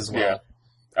reveals as well.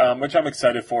 Yeah. Which I'm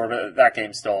excited for, but that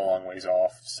game's still a long ways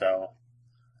off. So,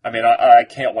 I mean, I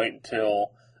can't wait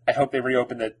until... I hope they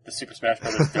reopen the Super Smash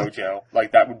Bros. Dojo.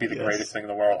 Like, that would be the greatest thing in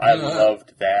the world. I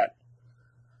loved that.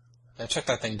 I check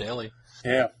that thing daily.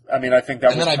 Yeah. I mean, I think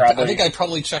that was probably... I think I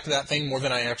probably checked that thing more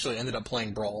than I actually ended up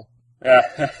playing Brawl.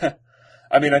 Yeah.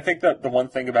 I mean, I think that the one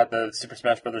thing about the Super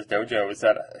Smash Bros. Dojo is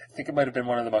that I think it might have been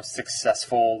one of the most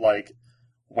successful, like,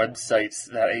 websites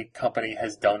that a company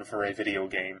has done for a video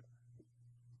game.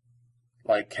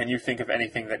 Like, can you think of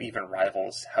anything that even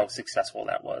rivals how successful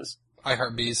that was? I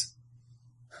Heart Bees.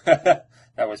 That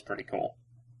was pretty cool.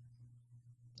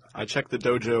 I check the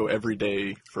dojo every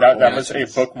day. That was a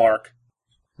bookmark.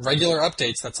 Regular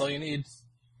updates, that's all you need.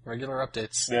 Regular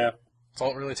updates. Yeah. That's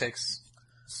all it really takes.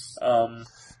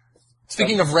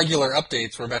 Speaking of regular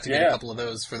updates, we're about to get a couple of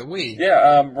those for the Wii.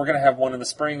 Yeah, we're going to have one in the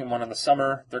spring and one in the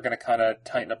summer. They're going to kind of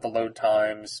tighten up the load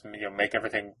times, make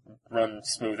everything run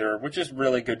smoother, which is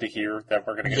really good to hear that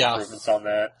we're going to get improvements on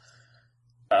that.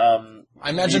 I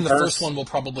imagine the first one will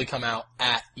probably come out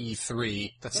at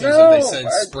E3. That seems like they said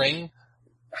spring.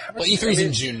 Well, E3's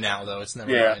in June now, though. It's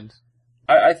never mind.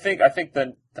 I think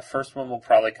that the first one will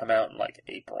probably come out in, like,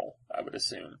 April, I would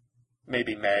assume.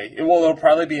 Maybe May. It'll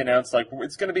probably be announced, like,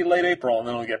 it's going to be late April, and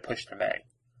then it'll get pushed to May.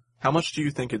 How much do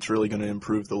you think it's really going to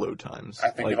improve the load times? I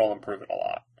think it'll improve it a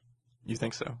lot. You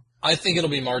think so? I think it'll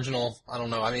be marginal. I don't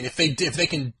know. I mean, if they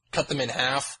can cut them in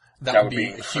half, that would be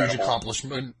a huge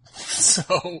accomplishment.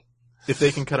 So, if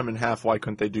they can cut them in half, why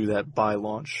couldn't they do that by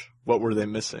launch? What were they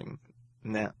missing?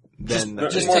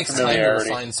 Just takes time to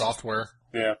refine software.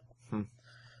 Yeah.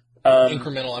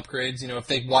 Incremental upgrades.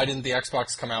 Why didn't the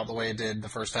Xbox come out the way it did the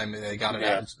first time they got it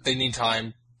out? They need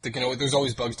time. There's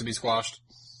always bugs to be squashed.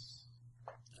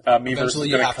 Eventually,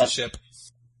 you have to ship.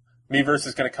 Miiverse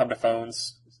is going to come to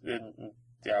phones.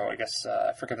 I guess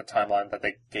I forget the timeline that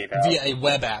they gave out. Via a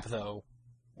web app, though.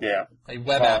 Yeah. A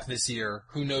web app this year.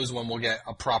 Who knows when we'll get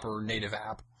a proper native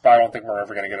app? But I don't think we're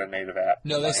ever going to get a native app.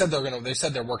 No, they said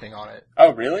they're working on it.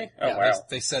 Oh, really? Oh, yeah, wow.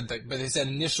 They said that, but they said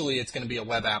initially it's going to be a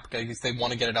web app because they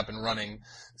want to get it up and running.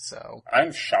 So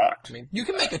I'm shocked. I mean, you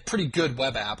can make a pretty good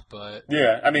web app, but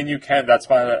yeah, I mean, you can. That's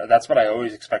what I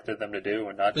always expected them to do,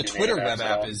 and not the Twitter web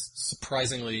app is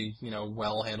surprisingly,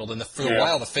 well handled, and for a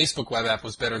while the Facebook web app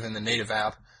was better than the native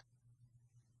app.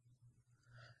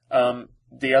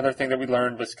 The other thing that we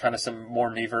learned was kind of some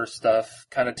more Miiverse stuff.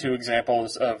 Kind of two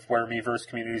examples of where Miiverse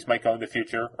communities might go in the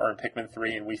future are in Pikmin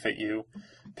 3 and Wii Fit U.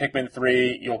 Pikmin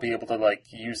 3, you'll be able to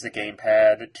use the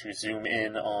gamepad to zoom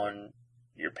in on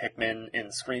your Pikmin in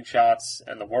screenshots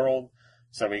and the world,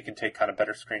 so you can take kind of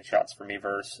better screenshots for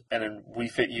Miiverse. And in Wii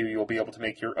Fit U, you'll be able to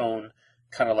make your own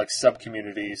kind of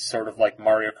sub-communities, sort of like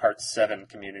Mario Kart 7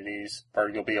 communities, where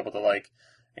you'll be able to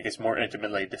more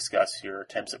intimately discuss your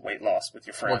attempts at weight loss with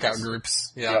your friends. Workout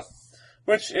groups, yeah.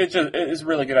 Which is a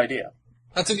really good idea.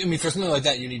 For something like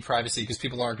that, you need privacy because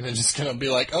people aren't going to be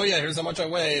like, oh yeah, here's how much I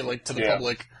weigh, to the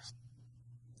public.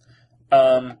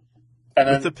 And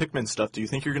then, with the Pikmin stuff, do you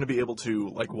think you're going to be able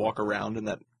to walk around in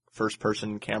that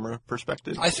first-person camera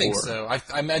perspective? I think so.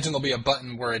 I imagine there'll be a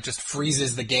button where it just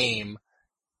freezes the game.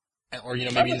 Or,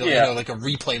 maybe like a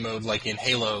replay mode like in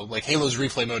Halo. Halo's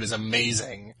replay mode is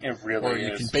amazing. It really is. Or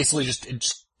you can basically it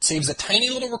just saves a tiny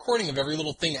little recording of every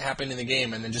little thing that happened in the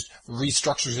game and then just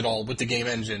restructures it all with the game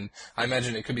engine. I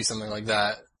imagine it could be something like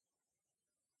that.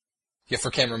 Yeah, for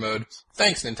camera mode.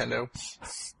 Thanks, Nintendo.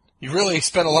 You really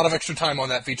spent a lot of extra time on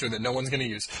that feature that no one's going to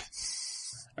use.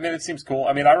 I mean, it seems cool.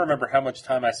 I mean, I remember how much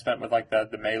time I spent with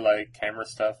the Melee camera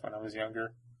stuff when I was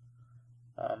younger.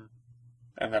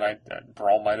 And then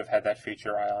Brawl might have had that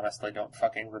feature. I honestly don't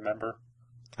fucking remember.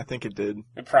 I think it did.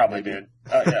 It probably did.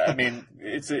 Yeah, I mean,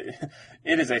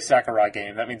 it is a Sakurai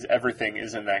game. That means everything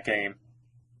is in that game,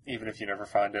 even if you never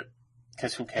find it.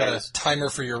 Because who cares? Got a timer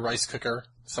for your rice cooker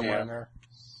somewhere in there.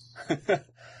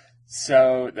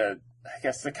 So I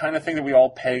guess the kind of thing that we all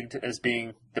pegged as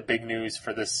being the big news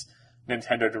for this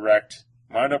Nintendo Direct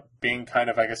wound up being kind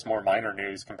of, I guess, more minor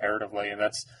news comparatively, and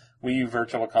that's Wii U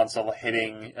Virtual Console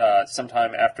hitting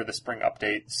sometime after the spring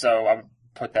update. So I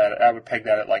would peg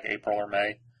that at like April or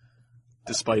May.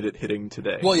 Despite it hitting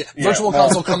today. Well, yeah, Virtual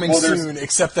Console coming soon,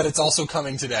 except that it's also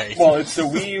coming today. Well, it's the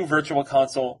Wii U Virtual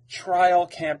Console trial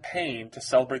campaign to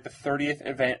celebrate the 30th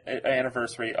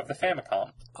anniversary of the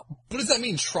Famicom. What does that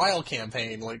mean, trial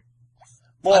campaign?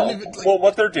 Well,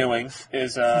 what they're doing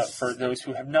is, for those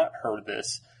who have not heard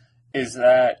this, is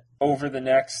that over the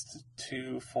next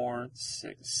 2, 4,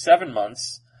 6, 7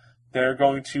 months, they're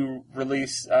going to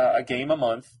release a game a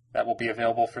month that will be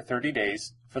available for 30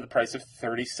 days for the price of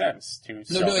 30 cents to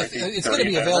celebrate it's going to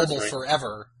be available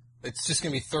forever. It's just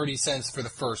going to be 30 cents for the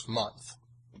first month.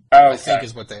 Okay. I think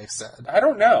is what they said. I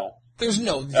don't know. There's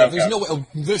no way.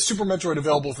 There's Super Metroid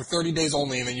available for 30 days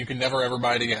only, and then you can never ever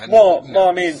buy it again.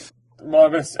 I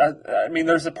mean,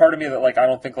 there's a part of me that I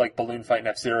don't think Balloon Fight and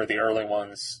F-Zero, the early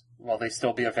ones, will they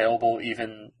still be available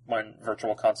even when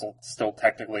Virtual Console still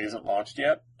technically isn't launched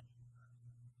yet?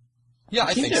 Yeah,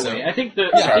 I think so. I think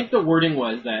the wording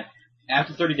was that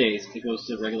after 30 days it goes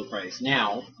to the regular price.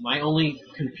 Now, my only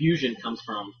confusion comes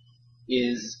from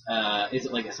is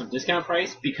it some discount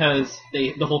price? Because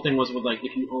the whole thing was with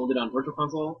if you owned it on Virtual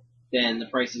Console, then the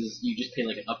price is you just pay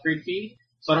an upgrade fee.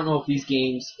 So I don't know if these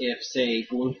games, if say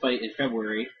Balloon Fight in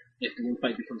February, if Balloon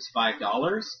Fight becomes $5,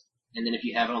 and then if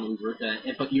you have it on the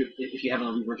if you have it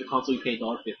on the Virtual Console, you pay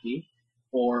 $1.50,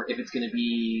 or if it's going to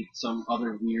be some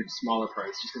other weird smaller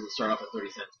price just because it started off at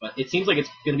 30 cents. But it seems like it's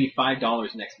going to be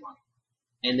 $5 next month.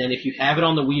 And then if you have it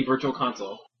on the Wii Virtual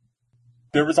Console,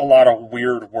 there was a lot of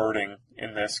weird wording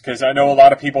in this because I know a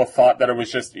lot of people thought that it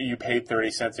was just you paid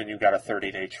 30 cents and you got a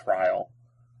 30-day trial.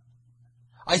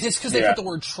 It's because they put the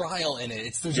word trial in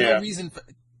it. There's no reason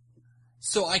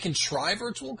so I can try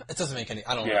virtual. It doesn't make any.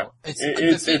 I don't know.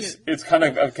 It's kind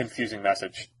of a confusing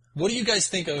message. What do you guys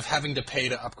think of having to pay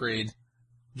to upgrade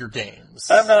your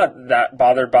games? I'm not that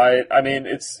bothered by it. I mean,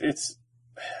 it's.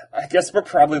 I guess we're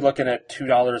probably looking at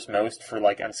 $2 most for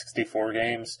N64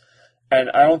 games. And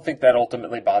I don't think that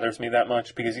ultimately bothers me that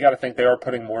much because you got to think they are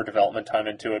putting more development time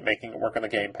into it, making it work on the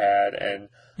gamepad, and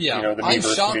the I'm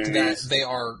shocked that they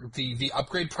are the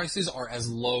upgrade prices are as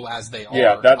low as they are.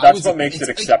 Yeah, that's what makes it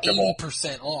acceptable.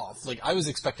 80% off. I was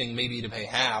expecting maybe to pay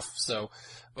half. So,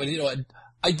 but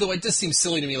though it just seems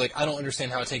silly to me. I don't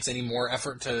understand how it takes any more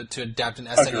effort to adapt an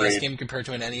SNES game compared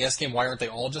to an NES game. Why aren't they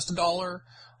all just $1?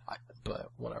 But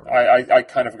whatever. I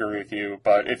kind of agree with you,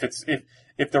 but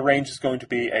if the range is going to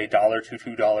be $1 to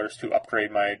 $2 to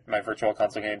upgrade my Virtual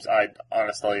Console games, I'd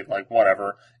honestly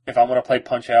whatever. If I'm going to play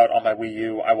Punch-Out on my Wii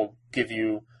U, I will give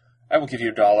you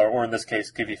 $1, or in this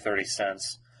case, give you 30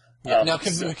 cents. Yeah. Now,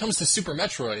 when it comes to Super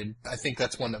Metroid, I think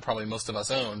that's one that probably most of us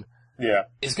own. Yeah.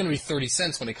 It's going to be 30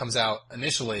 cents when it comes out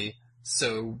initially.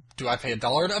 So, do I pay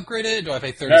 $1 to upgrade it? Do I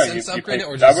pay 30 cents to upgrade it?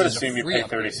 Or I would assume you pay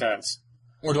 30 cents.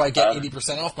 Or do I get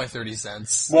 80% off my 30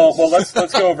 cents? Well, let's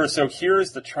go over. So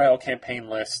here's the trial campaign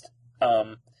list.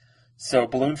 So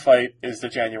Balloon Fight is the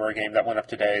January game that went up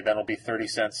today. That'll be 30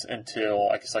 cents until,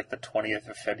 I guess, the 20th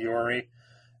of February.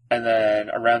 And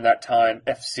then around that time,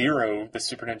 F-Zero, the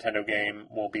Super Nintendo game,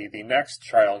 will be the next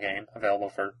trial game available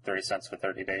for 30 cents for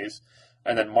 30 days.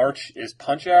 And then March is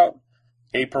Punch-Out.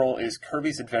 April is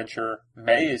Kirby's Adventure.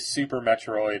 May is Super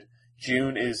Metroid.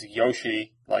 June is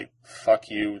Yoshi. Fuck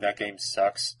you, that game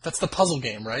sucks. That's the puzzle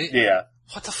game, right? Yeah.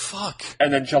 What the fuck?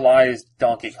 And then July is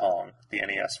Donkey Kong, the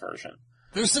NES version.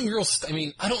 There's some real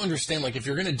I don't understand, if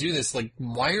you're gonna do this,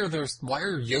 why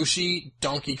are Yoshi,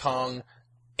 Donkey Kong,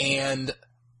 and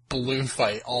Balloon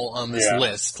Fight all on this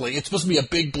list? It's supposed to be a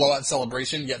big blowout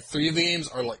celebration, yet 3 of the games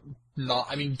are, not...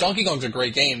 I mean, Donkey Kong's a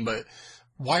great game, but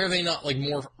why are they not,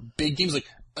 more big games?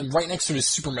 Right next to it is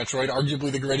Super Metroid, arguably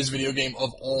the greatest video game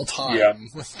of all time. Yeah,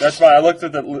 that's why I looked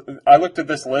at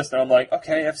this list and I'm like,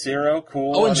 okay, F-Zero,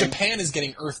 cool. Oh, and Japan is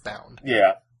getting Earthbound.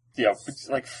 Yeah, it's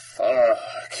fuck.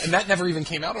 And that never even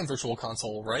came out on Virtual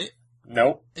Console, right?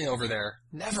 Nope. Over there,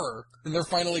 never. And they're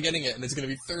finally getting it, and it's going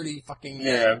to be 30 fucking.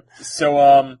 Yeah.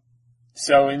 So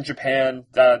in Japan,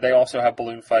 they also have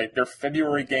Balloon Fight. Their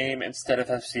February game, instead of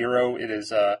F-Zero, it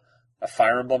is a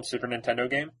Fire Emblem Super Nintendo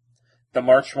game. The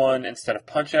March one, instead of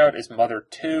Punch-Out, is Mother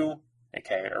 2,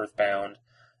 aka Earthbound,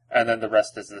 and then the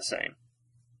rest is the same.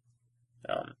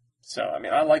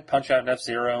 I like Punch-Out and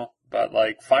F-Zero, but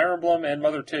Fire Emblem and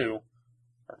Mother 2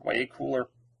 are way cooler.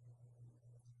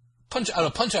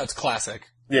 Punch-Out's classic.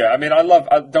 Yeah,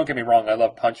 don't get me wrong, I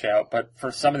love Punch-Out, but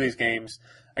for some of these games,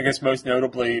 I guess most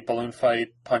notably Balloon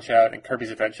Fight, Punch-Out, and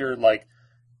Kirby's Adventure,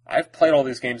 I've played all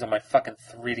these games on my fucking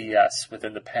 3DS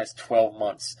within the past 12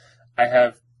 months. I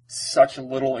have such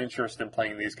little interest in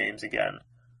playing these games again.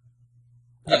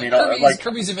 Yeah, I mean,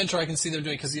 Kirby's Adventure I can see them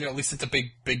doing because, at least it's a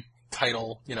big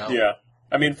title, Yeah.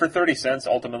 I mean, for 30 cents,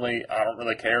 ultimately, I don't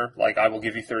really care. Like, I will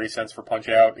give you 30 cents for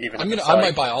Punch-Out, even if I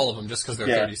might buy all of them just because they're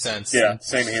 30 cents. Yeah,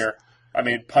 same here. I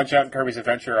mean, Punch-Out and Kirby's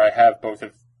Adventure, I have both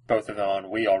of them on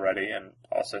Wii already, and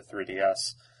also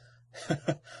 3DS.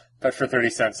 But for 30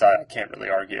 cents, I can't really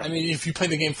argue. I mean, if you play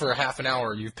the game for a half an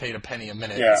hour, you've paid a penny a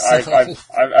minute. Yeah, so.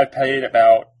 I paid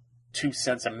about 2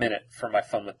 cents a minute for my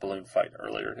Fun with Balloon fight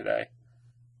earlier today.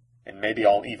 And maybe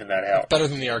I'll even that out. Better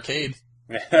than the arcade.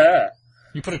 Yeah.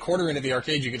 You put a quarter into the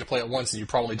arcade, you get to play it once, and you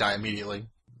probably die immediately.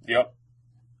 Yep.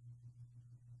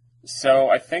 So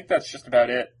I think that's just about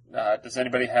it. Does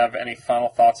anybody have any final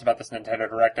thoughts about this Nintendo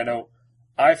Direct? I know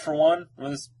I, for one,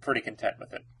 was pretty content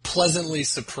with it. Pleasantly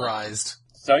surprised.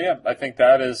 So yeah, I think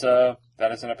that is an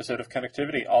episode of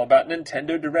Connectivity, all about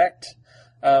Nintendo Direct.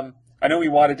 I know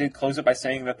Iwata did close it by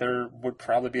saying that there would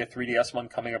probably be a 3DS one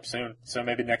coming up soon, so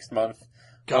maybe next month.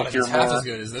 God, if it's half as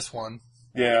good as this one.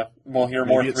 Yeah, we'll hear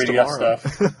more 3DS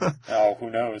stuff. Oh, who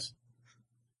knows?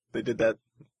 They did that.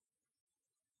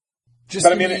 Just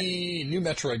the new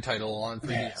Metroid title on 3DS.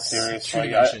 Yeah,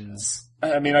 seriously.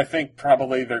 I think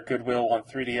probably their goodwill on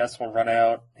 3DS will run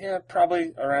out. Yeah,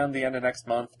 probably around the end of next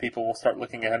month. People will start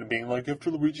looking ahead and being like,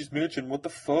 after Luigi's Mansion, what the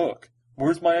fuck?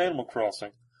 Where's my Animal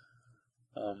Crossing?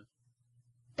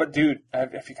 But dude,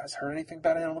 have you guys heard anything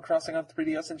about Animal Crossing on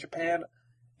 3DS in Japan?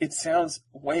 It sounds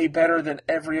way better than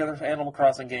every other Animal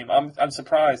Crossing game. I'm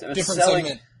surprised. And Different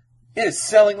segment. It is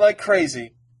selling like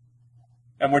crazy.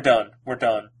 And we're done.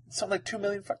 It sold like 2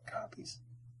 million fucking copies.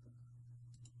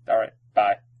 Alright,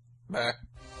 bye. Bye.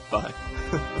 Bye.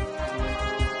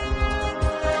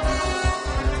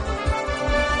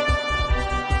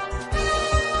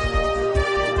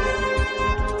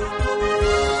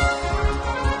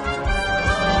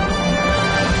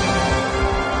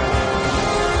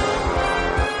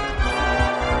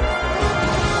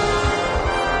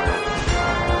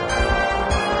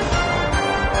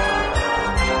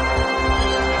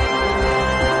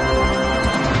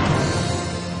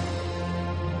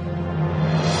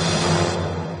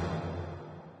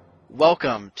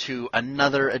 Welcome to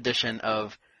another edition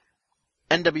of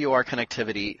NWR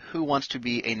Connectivity, Who Wants to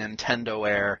Be a Nintendo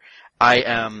Heir? I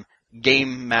am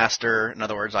Game Master. In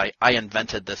other words, I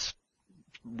invented this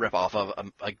ripoff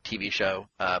of a TV show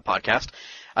podcast.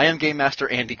 I am Game Master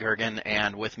Andy Gergen,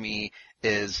 and with me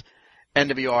is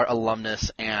NWR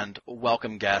alumnus and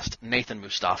welcome guest Nathan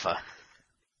Mustafa.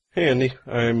 Hey Andy,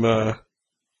 I'm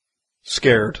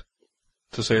scared,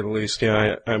 to say the least.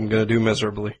 Yeah, I'm going to do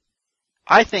miserably.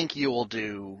 I think you will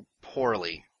do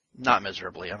poorly. Not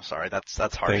miserably, I'm sorry. That's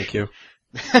harsh. Thank you.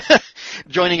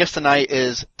 Joining us tonight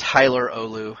is Tyler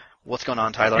Olu. What's going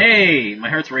on, Tyler? Hey, my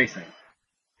heart's racing.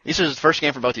 This is the first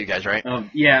game for both of you guys, right? Who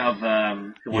wants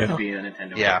to be a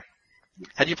Nintendo? Yeah.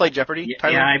 Had you played Jeopardy,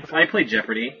 Tyler? Yeah, I played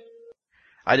Jeopardy.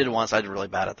 I did once. I did really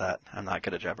bad at that. I'm not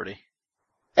good at Jeopardy.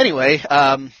 Anyway,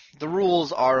 the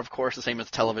rules are, of course, the same as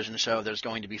a television show. There's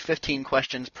going to be 15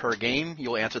 questions per game.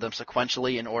 You'll answer them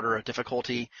sequentially in order of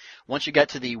difficulty. Once you get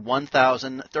to the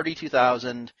 1,000,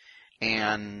 32,000,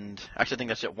 and actually I think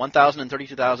that's it, 1,000 and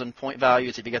 32,000 point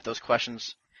values, if you get those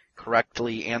questions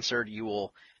correctly answered, you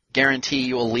will guarantee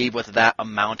you will leave with that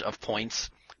amount of points.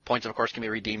 Points, of course, can be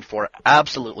redeemed for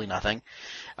absolutely nothing.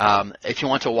 If you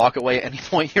want to walk away at any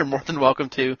point, you're more than welcome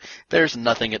to. There's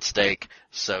nothing at stake,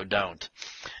 so don't.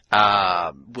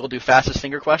 We'll do fastest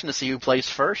finger question to see who plays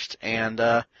first, and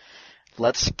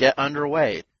let's get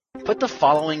underway. Put the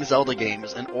following Zelda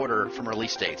games in order from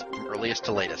release date, from earliest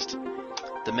to latest.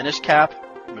 The Minish Cap,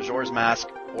 Majora's Mask,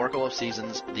 Oracle of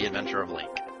Seasons, The Adventure of Link.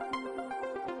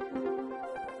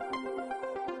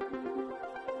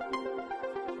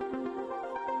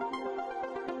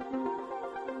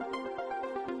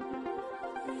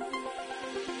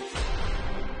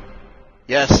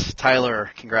 Yes,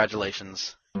 Tyler,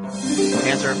 congratulations. The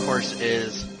answer, of course,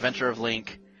 is Adventure of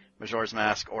Link, Majora's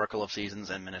Mask, Oracle of Seasons,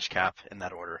 and Minish Cap in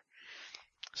that order.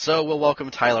 So we'll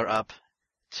welcome Tyler up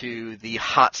to the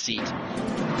hot seat.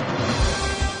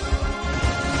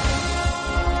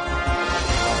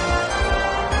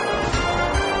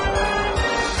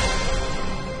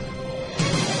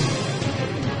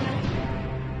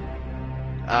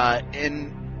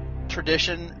 In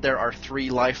tradition, there are 3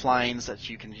 lifelines that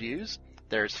you can use.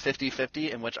 There's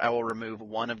 50-50, in which I will remove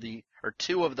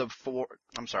two of the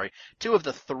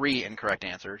 3 incorrect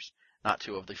answers, not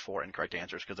 2 of the 4 incorrect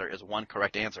answers, because there is 1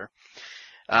 correct answer.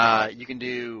 You can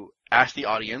do Ask the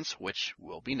Audience, which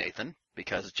will be Nathan,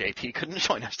 because JP couldn't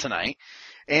join us tonight.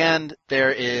 And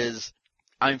there is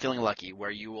I'm Feeling Lucky, where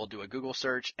you will do a Google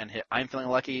search and hit I'm Feeling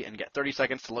Lucky and get 30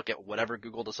 seconds to look at whatever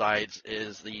Google decides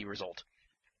is the result.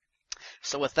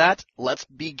 So with that, let's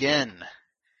begin.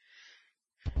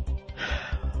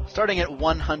 Starting at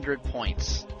 100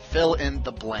 points, fill in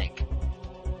the blank.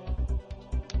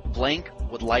 Blank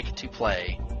would like to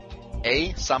play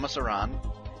A. Samus Aran,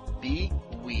 B.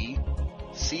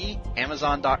 Wii, C.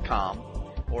 Amazon.com,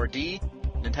 or D.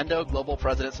 Nintendo Global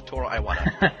President Satoru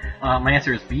Iwata. My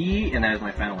answer is B, and that is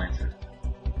my final answer.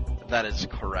 That is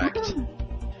correct.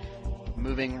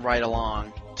 Moving right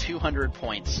along, 200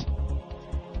 points.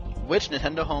 Which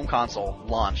Nintendo home console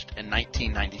launched in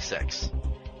 1996?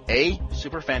 A.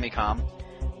 Super Famicom,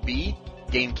 B.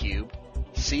 GameCube,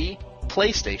 C.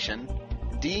 PlayStation,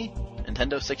 D.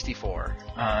 Nintendo 64.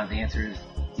 The answer is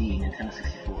D. Nintendo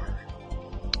 64.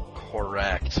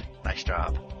 Correct. Nice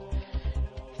job.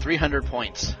 300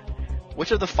 points. Which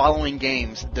of the following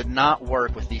games did not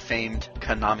work with the famed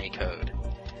Konami code?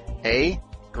 A.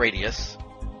 Gradius,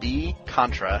 B.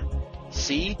 Contra,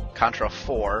 C. Contra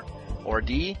 4, or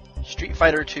D. Street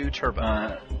Fighter 2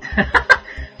 Turbo.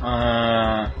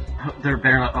 They're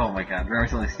barely. Oh my god, they're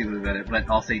something stupid about it. But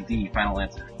I'll say D. Final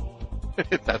answer.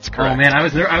 That's correct. Oh man, I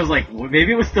was there. I was like, well,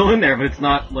 maybe it was still in there, but it's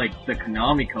not like the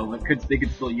Konami code. They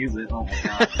could still use it. Oh my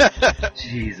god,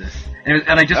 Jesus! And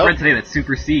I just read today that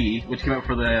Super C, which came out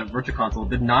for the Virtual Console,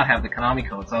 did not have the Konami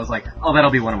code. So I was like, oh,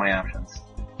 that'll be one of my options.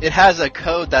 It has a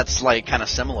code that's like kind of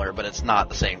similar, but it's not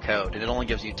the same code, and it only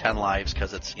gives you 10 lives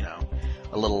because it's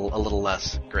a little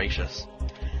less gracious.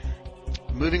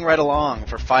 Moving right along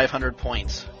for 500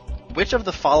 points. Which of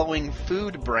the following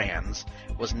food brands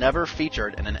was never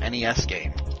featured in an NES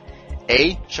game?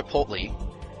 A. Chipotle,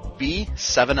 B.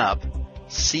 7-Up,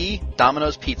 C.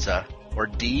 Domino's Pizza, or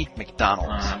D.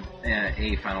 McDonald's?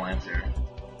 A. Final answer.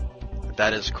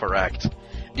 That is correct.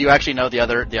 Do you actually know the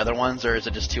other ones, or is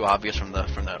it just too obvious from the?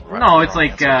 No, it's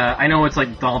like I know it's like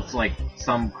McDonald's, like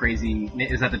some crazy.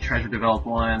 Is that the Treasure Developed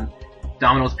one?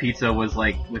 Domino's Pizza was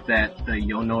like with the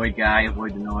Yonoi guy,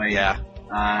 Avoid the Noi. Yeah.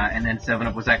 And then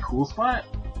 7-Up was that Cool Spot?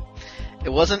 It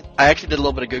wasn't. I actually did a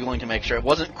little bit of Googling to make sure. It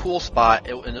wasn't Cool Spot.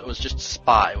 It was just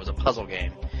Spot. It was a puzzle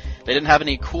game. They didn't have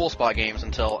any Cool Spot games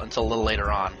until a little later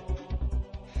on.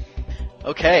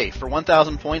 Okay, for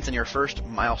 1,000 points in your first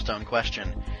milestone question,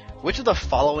 which of the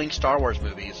following Star Wars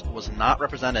movies was not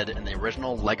represented in the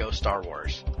original Lego Star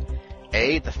Wars?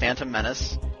 A. The Phantom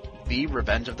Menace, B.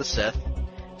 Revenge of the Sith,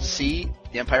 C.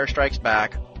 The Empire Strikes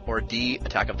Back, or D.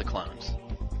 Attack of the Clones?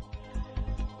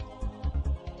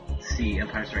 C.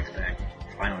 Empire Strikes Back.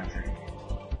 Final answer.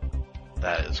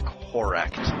 That is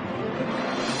correct.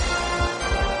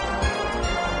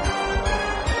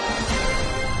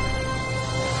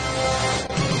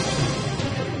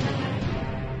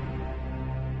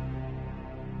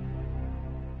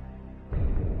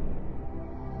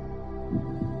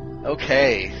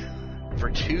 Okay, for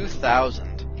 2,000.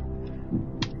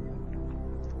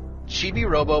 Chibi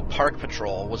Robo Park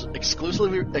Patrol was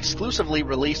exclusively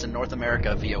released in North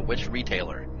America via which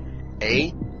retailer?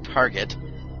 A. Target,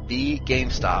 B.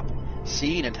 GameStop,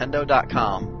 C.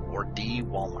 Nintendo.com, or D.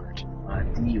 Walmart?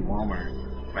 D.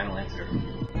 Walmart. Final answer.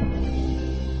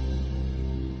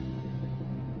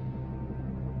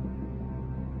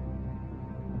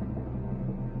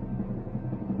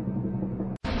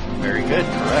 Very good,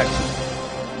 correct.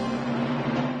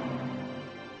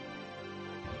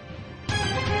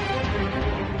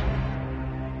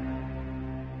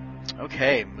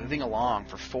 Okay, moving along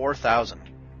for 4,000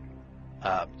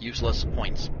 useless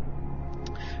points.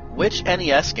 Which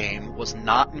NES game was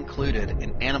not included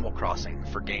in Animal Crossing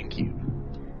for GameCube?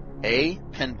 A.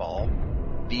 Pinball,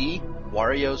 B.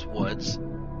 Wario's Woods,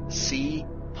 C.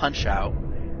 Punch-Out,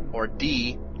 or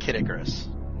D. Kid Icarus?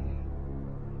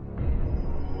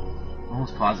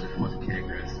 Almost positive it wasn't Kid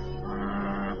Icarus.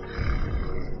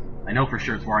 I know for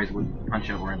sure it's Wario's Woods and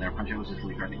Punch-Out were in there. Punch-Out was just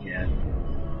really hard to get.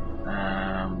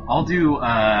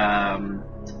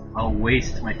 I'll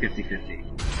waste my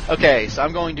 50-50. Okay, so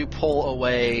I'm going to pull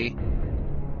away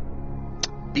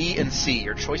B and C.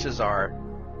 Your choices are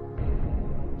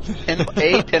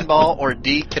A. Pinball, or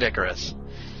D. Kid Icarus.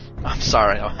 I'm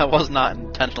sorry, I was not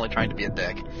intentionally trying to be a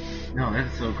dick. No,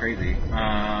 that's so crazy.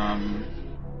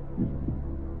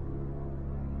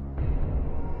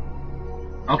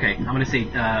 Okay, I'm gonna say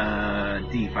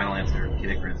D. Final answer.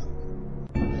 Kid Icarus.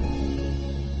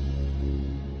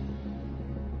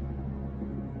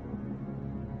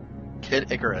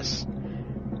 Kid Icarus.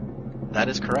 That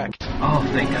is correct. Oh,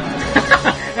 thank God.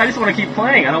 I just want to keep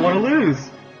playing. I don't want to lose.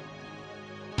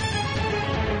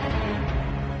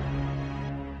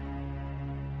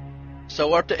 So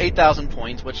we're up to 8,000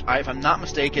 points, which, if I'm not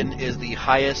mistaken, is the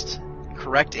highest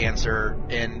correct answer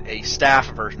in a staff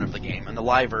version of the game. In the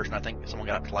live version, I think someone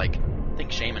got up to I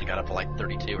think Shaman got up to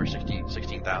 32 or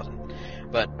 16,000.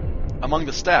 But among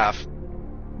the staff,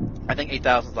 I think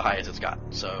 8,000 is the highest it's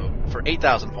gotten. So for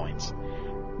 8,000 points,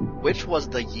 which was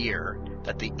the year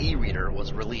that the e-reader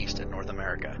was released in North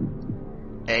America?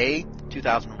 A,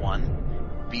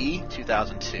 2001, B,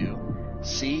 2002,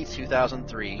 C,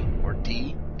 2003, or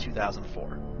D,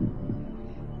 2004?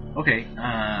 Okay,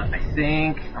 I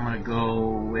think I'm gonna go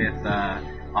with,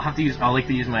 I'll like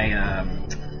to use my,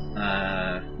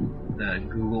 the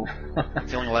Google.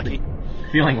 Feeling lucky?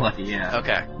 Feeling lucky, yeah.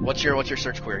 Okay. What's your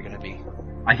search query gonna be?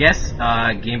 I guess,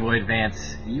 Game Boy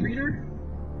Advance e-reader?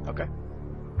 Okay.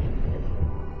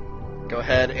 Go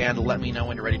ahead and let me know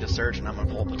when you're ready to search, and I'm gonna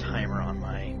pull up a timer on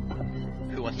my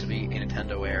Who Wants to Be a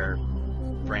Nintendo Air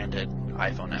branded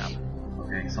iPhone app.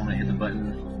 Okay, so I'm gonna hit the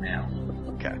button now.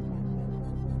 Okay.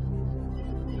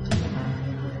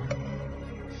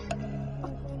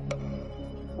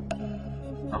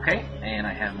 Okay, and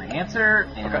I have my answer,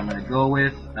 and okay. I'm gonna go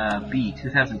with B,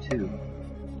 2002.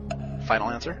 Final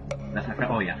answer? That's my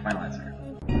final answer.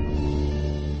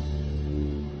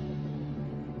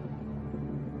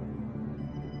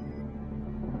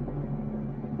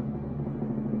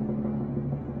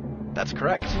 That's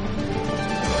correct.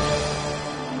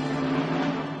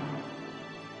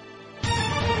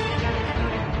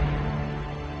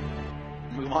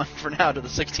 Move on for now to the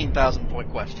 16,000 point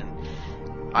question.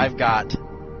 I've got...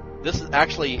 This is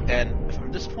actually, and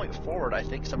from this point forward, I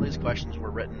think some of these questions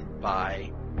were written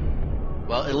by...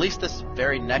 Well, at least this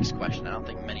very next question. I don't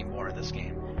think many more in this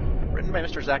game. Written by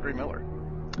Mr. Zachary Miller.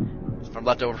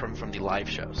 Left over from the live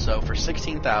show. So for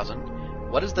 16,000,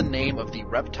 what is the name of the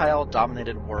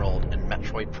reptile-dominated world in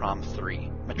Metroid Prime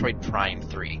 3? Metroid Prime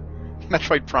 3.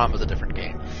 Metroid Prime is a different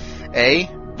game. A,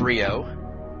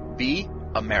 Brio. B,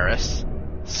 Ameris.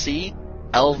 C,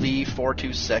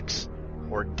 LV-426.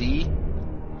 Or D,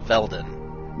 Velden.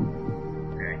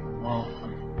 Okay.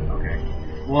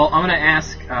 Well, I'm gonna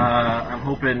ask, I'm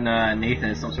hoping Nathan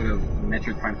is some sort of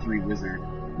Metroid Prime 3 wizard.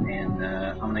 And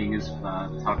I'm gonna use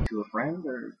talk to a friend,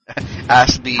 or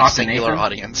ask the singular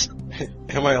audience.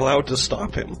 Am I allowed to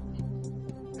stop him?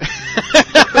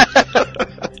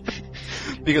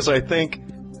 Because I think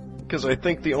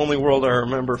the only world I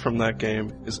remember from that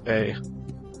game is A.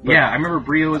 But yeah, I remember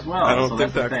Brio as well. I don't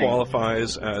think that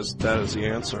qualifies as that is the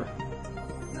answer.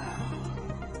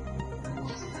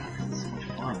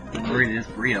 I'm worried it is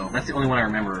Brio. That's the only one I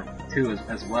remember too,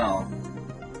 as well.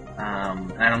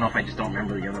 I don't know if I just don't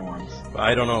remember the other ones.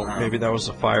 I don't know. Maybe that was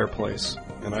a fireplace,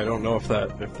 and I don't know if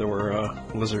there were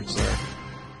lizards there.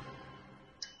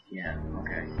 Yeah.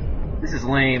 Okay. This is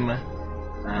lame.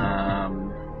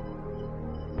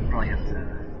 Probably have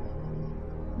to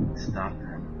stop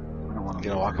them. I don't want to.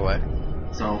 Gonna walk away.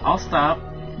 So I'll stop.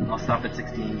 I'll stop at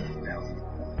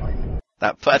 16,000.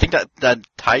 I think that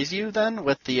ties you then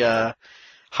with the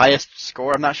highest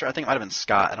score. I'm not sure. I think it might have been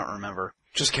Scott. I don't remember.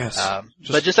 Just guess.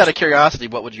 But just out of curiosity,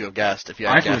 what would you have guessed if you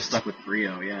had guessed? I would have stuck with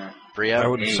Brio, yeah. Brio? I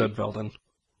would have said Velden.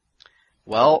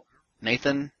 Well,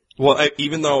 Nathan? Well,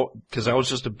 even though, because that was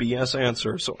just a BS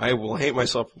answer, so I will hate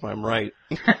myself if I'm right.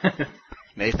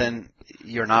 Nathan,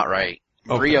 you're not right.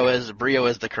 Okay. Brio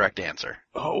is the correct answer.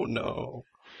 Oh no.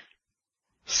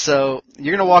 So,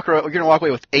 you're gonna walk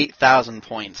away with 8,000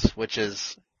 points, which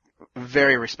is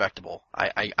very respectable,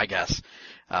 I guess.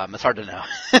 It's hard to know.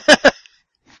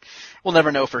 We'll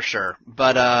never know for sure.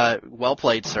 But, well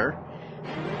played, sir.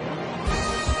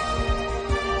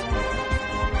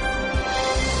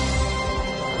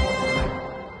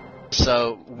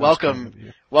 So, welcome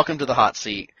to the hot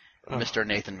seat, Mr.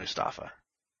 Nathan Mustafa.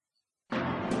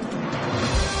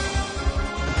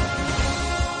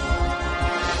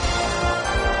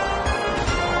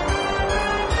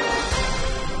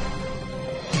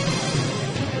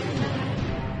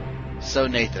 So,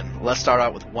 Nathan, let's start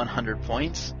out with 100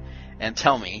 points. And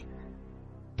tell me,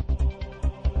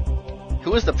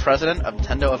 who is the president of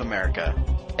Nintendo of America?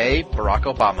 A, Barack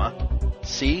Obama,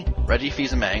 C, Reggie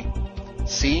Fils-Aimé,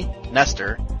 C,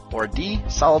 Nestor, or D,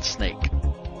 Solid Snake?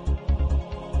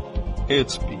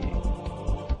 It's B.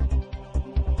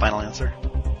 Final answer?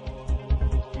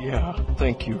 Yeah,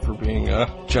 thank you for being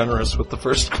generous with the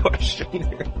first question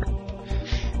here.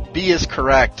 B is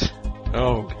correct.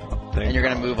 Oh, God. And you're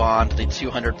going to move on to the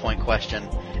 200-point question.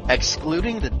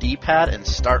 Excluding the D-pad and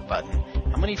start button,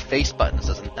 how many face buttons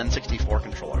does an N64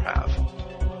 controller have?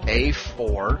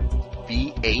 A4,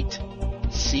 B8,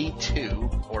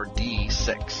 C2, or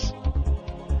D6?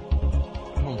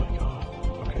 Oh my god.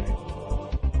 Okay.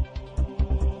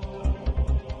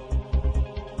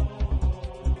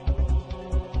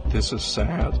 This is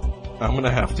sad. I'm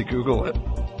gonna have to Google it.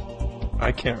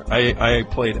 I can't. I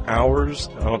played hours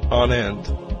on end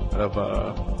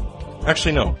of.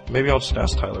 Actually, no. Maybe I'll just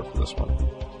ask Tyler for this one.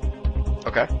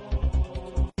 Okay.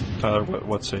 Tyler,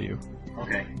 what say you?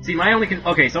 Okay. See, so I'm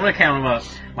gonna count them up.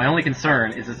 My only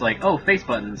concern is it's like, face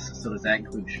buttons. So does that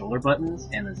include shoulder buttons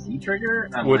and the Z trigger?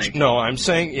 No, I'm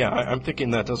saying, I'm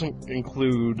thinking that doesn't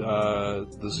include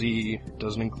the Z.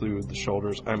 Doesn't include the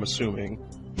shoulders. I'm assuming.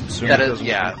 That it doesn't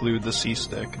include the C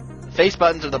stick. Face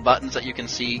buttons are the buttons that you can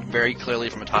see very clearly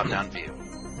from a top-down view.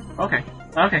 Okay.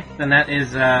 Then that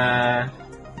is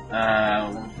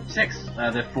 6.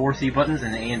 The 4 C buttons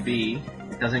and the A and B.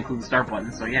 It doesn't include the start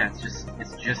button, so yeah, it's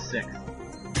just 6.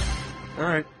 All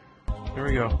right. Here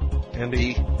we go.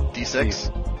 Andy.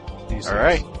 D6. D6. All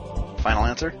right. Final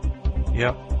answer?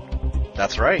 Yep.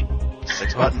 That's right.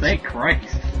 6 buttons. Thank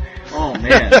Christ. Oh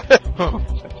man. Oh,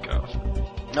 thank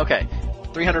God. Okay.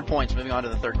 300 points. Moving on to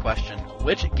the third question.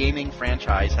 Which gaming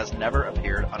franchise has never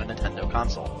appeared on a Nintendo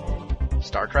console?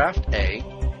 StarCraft, A.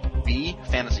 B.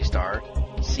 Phantasy Star.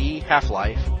 C.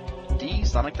 Half-Life. D.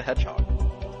 Sonic the Hedgehog.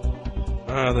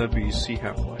 That'd be C.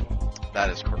 Half-Life. That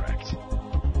is correct.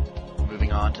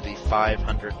 Moving on to the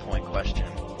 500-point question.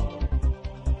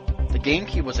 The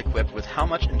GameCube was equipped with how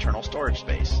much internal storage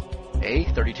space? A.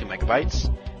 32 megabytes.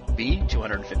 B.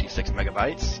 256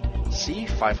 megabytes. C.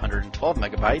 512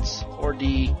 megabytes. Or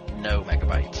D. No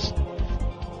megabytes.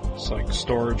 It's like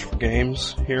storage for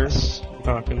games here. Yes.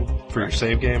 Talking for your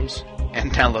save games.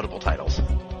 And downloadable titles.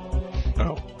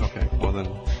 Oh, okay. Well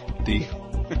then, D.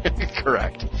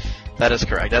 Correct. That is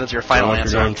correct. That is your final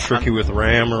answer. You're going tricky with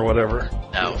RAM or whatever.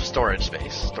 No, storage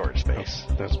space. Oh,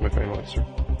 that's my final answer.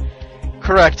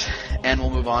 Correct. And we'll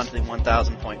move on to the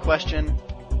 1,000-point question,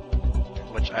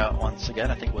 which once again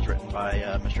I think was written by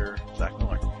Mr. Zach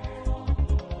Miller.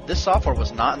 This software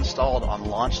was not installed on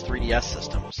launch 3DS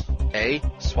systems. A.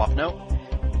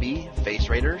 Swapnote. B. Face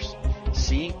Raiders.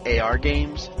 C. AR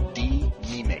Games. D.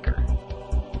 Mii Maker.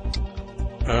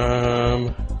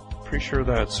 Pretty sure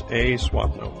that's A.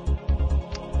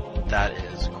 Swapnote. That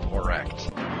is correct.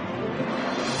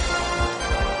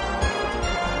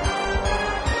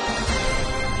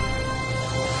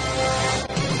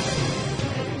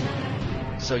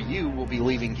 So you will be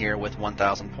leaving here with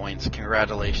 1,000 points.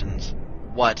 Congratulations.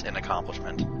 What an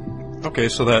accomplishment. Okay,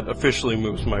 so that officially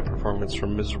moves my performance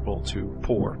from miserable to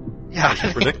poor. Yeah. As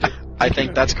you predicted. I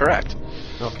think that's correct.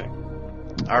 Okay.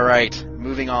 Alright,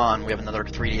 moving on. We have another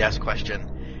 3DS question.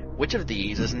 Which of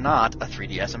these is not a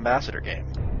 3DS Ambassador game?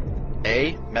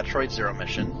 A. Metroid Zero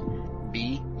Mission.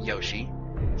 B. Yoshi.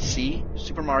 C.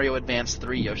 Super Mario Advance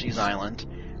 3 Yoshi's Island.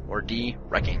 Or D.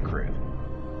 Wrecking Crew.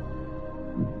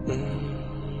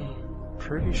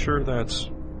 Pretty sure that's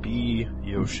B.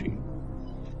 Yoshi.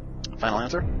 Final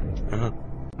answer? Uh-huh.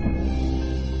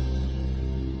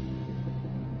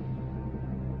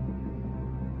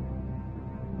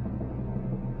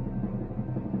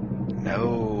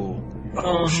 No.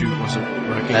 Oh, shoot, was it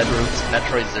Wrecking Crew? That's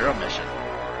Metroid Zero Mission.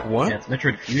 What? Yeah, it's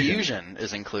Metroid Fusion. Fusion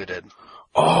is included.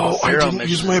 Oh, I didn't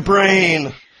use my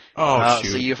brain! Oh,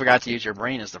 shoot. So you forgot to use your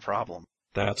brain is the problem.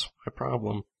 That's my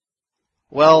problem.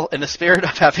 Well, in the spirit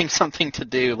of having something to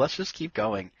do, let's just keep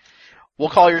going. We'll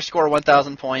call your score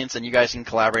 1,000 points, and you guys can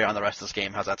collaborate on the rest of this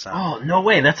game. How's that sound? Oh, no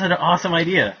way. That's an awesome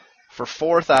idea. For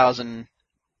 4,000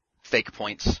 fake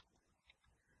points,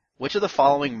 which of the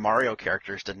following Mario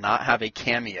characters did not have a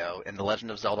cameo in The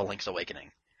Legend of Zelda Link's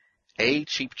Awakening? A.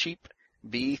 Cheep Cheep,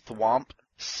 B. Thwomp,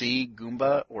 C.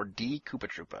 Goomba, or D. Koopa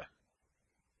Troopa?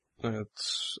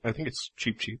 I think it's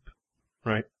Cheep Cheep,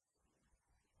 right?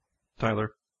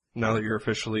 Tyler, now that you're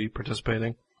officially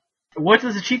participating. What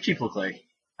does a Cheep Cheep look like?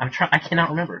 I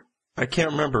cannot remember. I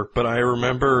can't remember, but I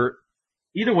remember.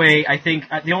 Either way, I think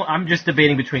I'm just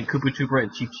debating between Koopa Troopa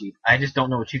and Cheep Cheep. I just don't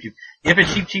know what Cheep Cheep. If a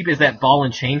Cheep Cheep is that ball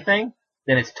and chain thing,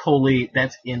 then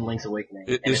that's in Link's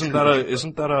Awakening. Isn't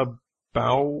that a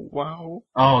Bow Wow?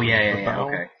 Oh yeah,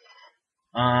 okay.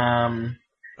 I'm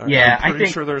pretty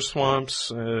sure there's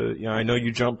swamps. I know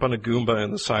you jump on a Goomba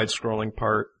in the side-scrolling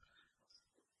part.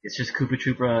 It's just Koopa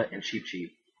Troopa and Cheep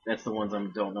Cheep. That's the ones I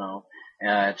don't know.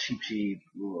 Cheep Cheep.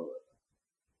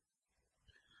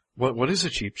 What is a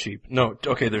Cheep Cheep? No,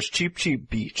 okay, there's Cheep Cheep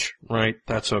Beach, right?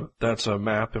 That's a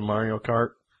map in Mario Kart.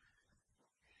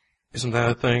 Isn't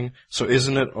that a thing? So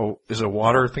isn't it is it a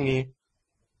water thingy?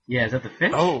 Yeah, is that the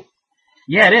fish? Oh.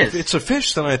 Yeah, it is. If it's a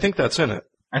fish, then I think that's in it.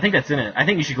 I think that's in it. I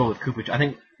think you should go with Koopa. I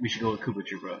think we should go with Koopa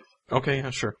Troopa. Okay, yeah,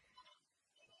 sure.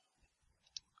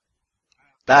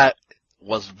 That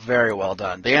was very well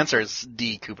done. The answer is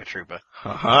D. Koopa Troopa.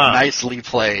 Haha. Nicely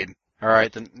played. All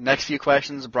right, the next few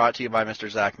questions brought to you by Mr.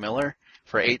 Zach Miller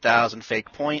for 8,000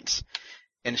 fake points.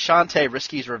 In Shantae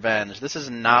Risky's Revenge, this is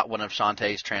not one of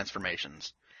Shantae's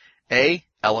transformations. A.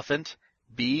 Elephant.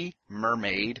 B.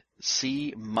 Mermaid.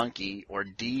 C. Monkey. Or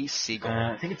D. Seagull.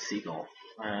 I think it's seagull.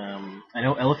 I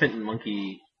know elephant and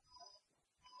monkey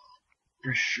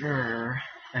for sure.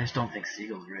 I just don't think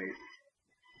seagull's right.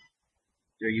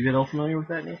 Are you at all familiar with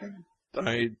that, Nathan?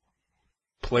 I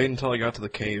played until I got to the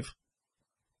cave.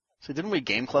 So didn't we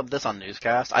Game Club this on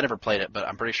Newscast? I never played it, but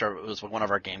I'm pretty sure it was one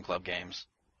of our Game Club games.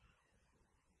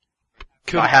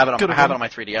 I have it on my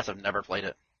 3DS. I've never played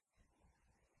it.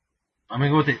 I'm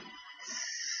gonna go with the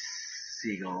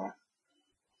seagull.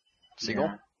 Seagull?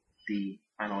 Yeah, the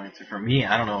final answer for me.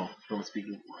 I don't know who I'm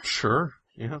speaking for. Sure.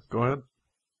 Yeah, go ahead.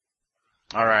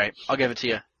 All right, I'll give it to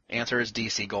you. Answer is D.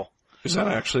 Seagull. Is that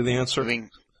actually the answer? I mean,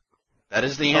 that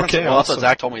is the answer. Okay, well, awesome. that's what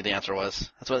Zach told me the answer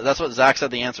was. That's what Zach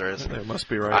said the answer is. It must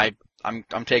be right. I'm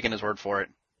taking his word for it.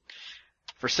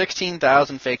 For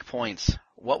 16,000 fake points,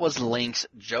 what was Link's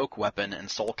joke weapon in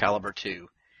Soul Calibur 2?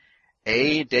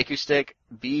 A. Deku Stick,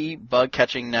 B. Bug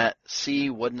Catching Net, C.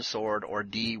 Wooden Sword, or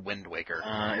D. Wind Waker?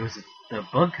 It was the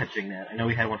bug catching net. I know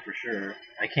we had one for sure.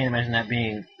 I can't imagine that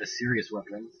being a serious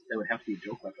weapon. That would have to be a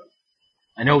joke weapon.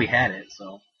 I know we had it,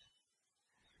 so.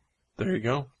 There you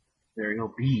go. There you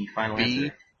go. B. Final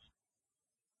answer.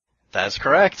 That is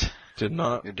correct. You're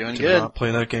doing good. good. Did not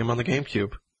play that game on the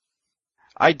GameCube.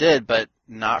 I did, but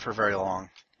not for very long.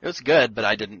 It was good, but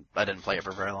I didn't play it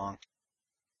for very long.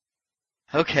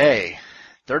 Okay,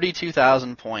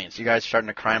 32,000 points. You guys are starting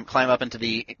to climb up into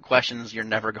the questions you're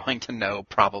never going to know,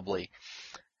 probably.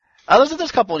 There's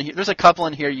a couple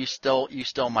in here you still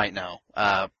might know.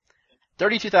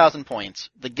 32,000 points.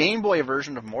 The Game Boy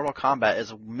version of Mortal Kombat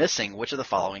is missing which of the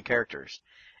following characters?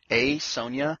 A.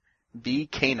 Sonya, B.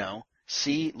 Kano,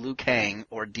 C. Liu Kang,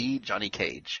 or D. Johnny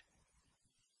Cage?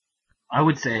 I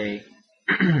would say,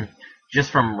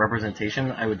 just from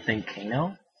representation, I would think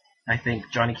Kano. I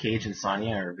think Johnny Cage and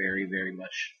Sonya are very, very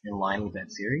much in line with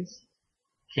that series.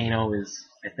 Kano is,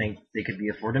 I think, they could be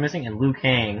afforded missing. And Liu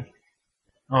Kang,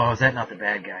 is that not the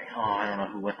bad guy? Oh, I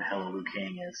don't know what the hell Liu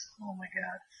Kang is. Oh my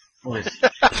god. I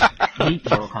hate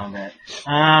Mortal Kombat.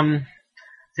 I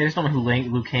just don't know who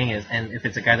Liu Kang is, and if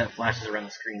it's a guy that flashes around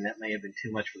the screen, that may have been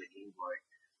too much for the Game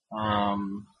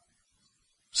Boy.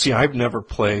 See, I've never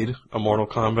played a Mortal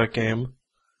Kombat game,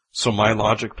 so my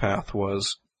logic path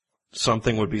was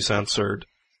something would be censored.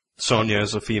 Sonya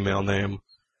is a female name.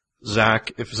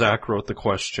 If Zach wrote the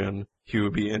question, he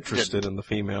would be interested in the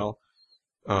female.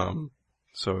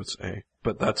 So it's A.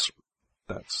 But that's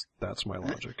my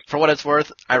logic. For what it's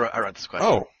worth, I wrote this question.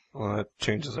 Oh, well, that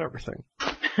changes everything.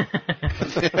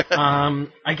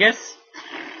 I guess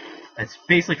it's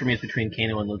basically for me it's between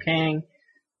Kano and Liu Kang.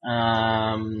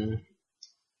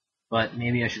 But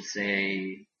maybe I should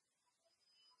say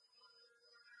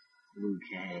Liu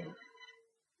Kang.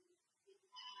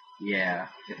 Yeah.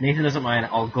 If Nathan doesn't mind,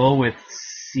 I'll go with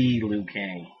C. Liu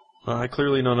Kang. I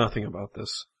clearly know nothing about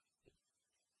this.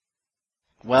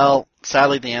 Well,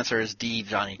 sadly the answer is D.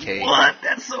 Johnny Cage. What?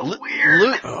 That's so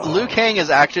weird. Liu Kang is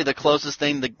actually the closest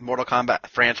thing the Mortal Kombat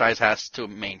franchise has to a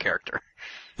main character.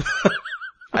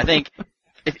 I think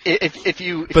if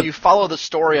you follow the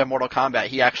story of Mortal Kombat,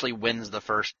 he actually wins the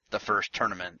first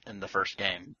tournament in the first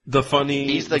game. The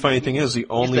funny thing is, the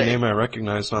only name I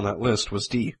recognized on that list was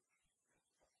D.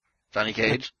 Johnny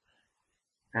Cage.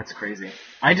 That's crazy.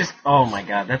 Oh my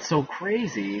god, that's so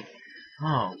crazy.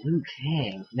 Oh, Liu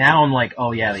Kang. Now I'm like,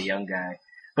 oh yeah, the young guy.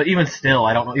 But even still,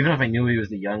 I don't know. Even if I knew he was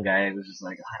the young guy, it was just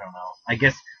like, I don't know. I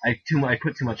guess I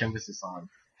put too much emphasis on.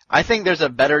 I think there's a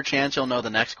better chance you'll know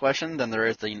the next question than there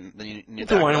is the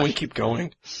So why don't we keep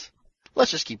going?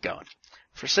 Let's just keep going.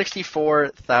 For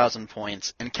 64,000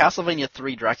 points, in Castlevania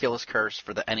 3 Dracula's Curse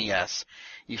for the NES,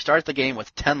 you start the game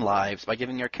with 10 lives by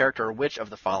giving your character which of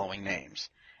the following names?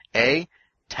 A.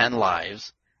 10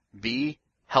 lives, B.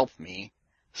 Help Me,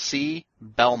 C.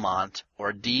 Belmont,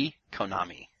 or D.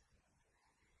 Konami?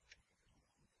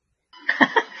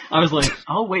 I was like,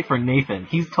 I'll wait for Nathan.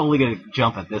 He's totally gonna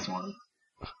jump at this one.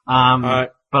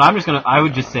 But I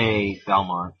would just say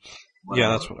Belmont. Yeah,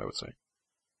 that's what I would say.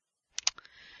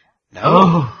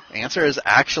 No. Answer is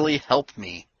actually Help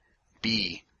Me.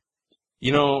 B.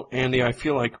 You know, Andy, I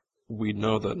feel like we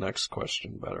know the next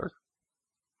question better.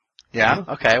 Yeah?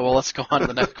 Okay, well let's go on to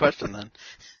the next question then.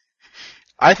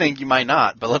 I think you might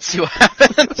not, but let's see what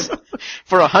happens.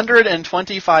 For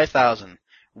 125,000,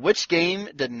 which game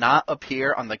did not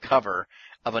appear on the cover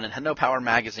of a Nintendo Power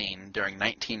magazine during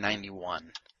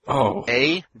 1991? Oh.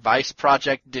 A. Vice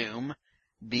Project Doom,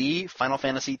 B. Final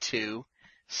Fantasy II,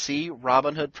 C.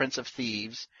 Robin Hood Prince of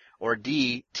Thieves, or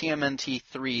D. TMNT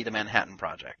 3 The Manhattan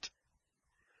Project?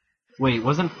 Wait,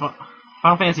 wasn't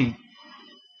Final Fantasy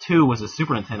 2 was a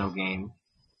Super Nintendo game.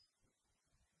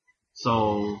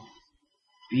 So,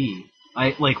 B.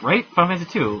 Right? Final Fantasy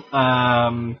 2.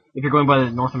 If you're going by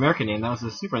the North American name, that was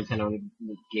a Super Nintendo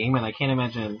game, and I can't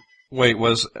imagine... Wait,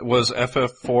 was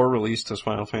FF4 released as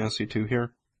Final Fantasy 2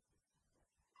 here?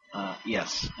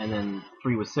 Yes, and then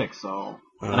 3 was 6, so...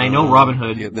 And I know Robin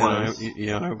Hood was...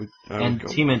 I would and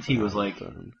TMNT was,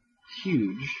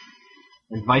 huge.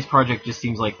 And Vice Project just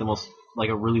seems like the most...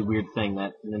 a really weird thing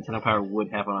that Nintendo Power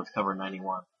would have on its cover in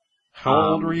 91. How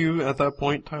old were you at that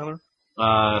point, Tyler?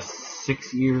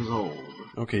 6 years old.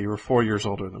 Okay, you were 4 years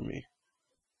older than me.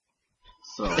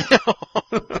 So...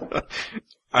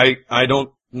 I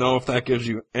don't know if that gives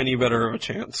you any better of a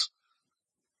chance.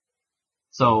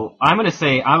 So I'm gonna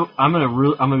say I would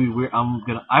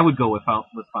go with Final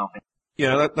Fantasy.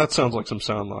 Yeah, that sounds like some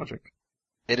sound logic.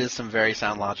 It is some very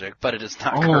sound logic, but it is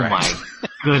not correct. Oh my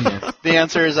goodness. The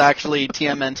answer is actually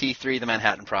TMNT 3, The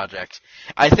Manhattan Project.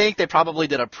 I think they probably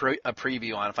did a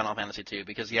preview on Final Fantasy 2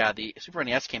 because the Super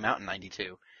NES came out in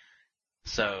 92.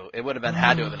 So it would have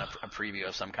had to have been a preview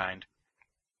of some kind.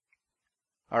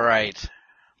 All right.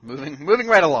 Moving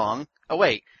right along. Oh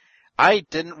wait. I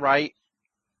didn't write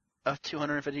a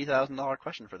 $250,000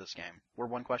 question for this game. We're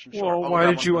one question short. Well, why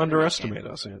did you underestimate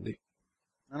us, Andy?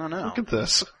 I don't know. Look at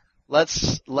this.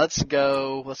 Let's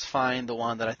find the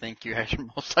one that I think you guys are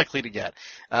most likely to get.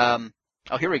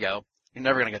 Here we go. You're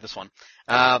never gonna get this one.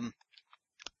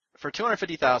 For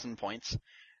 250,000 points,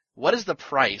 what is the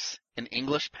price in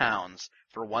English pounds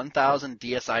for 1,000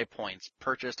 DSi points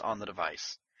purchased on the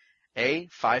device? A,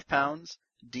 £5,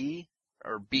 B,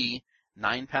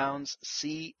 £9,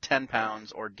 C,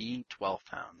 £10, or D, £12?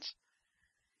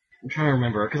 I'm trying to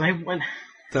remember, because I went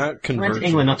to conversion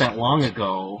England not that long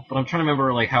ago, but I'm trying to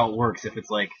remember how it works, if it's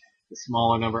the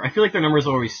smaller number. I feel like their numbers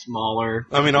are always smaller.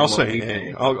 I mean, I'll say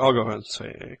A. I'll go ahead and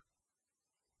say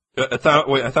A.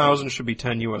 1,000 should be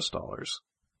 $10,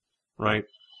 right?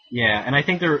 Yeah, and I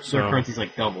think their currency's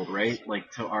doubled, right?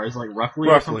 To ours, roughly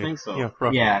or something. So yeah,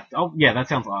 roughly. Yeah. Oh, yeah, that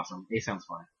sounds awesome. A sounds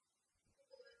fine.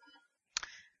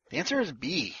 The answer is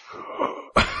B.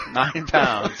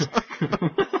 £9.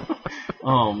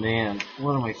 Oh man,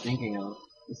 what am I thinking of?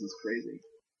 This is crazy.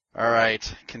 All right,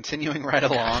 continuing right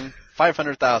along.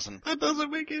 500,000. That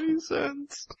doesn't make any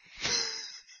sense.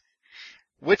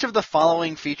 Which of the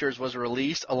following features was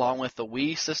released along with the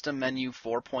Wii System Menu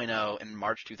 4.0 in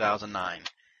March 2009?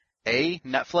 A.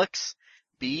 Netflix.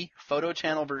 B. Photo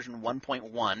Channel version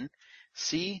 1.1.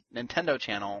 C. Nintendo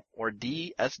Channel. Or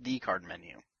D. SD card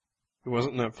menu. It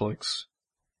wasn't Netflix.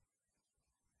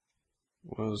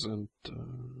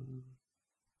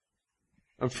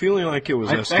 I'm feeling like it was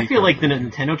SD I feel like the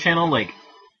Nintendo Channel,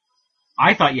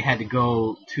 I thought you had to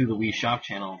go to the Wii Shop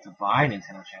channel to buy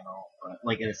Nintendo Channel,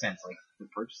 in a sense, to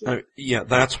purchase it. Yeah,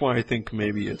 that's why I think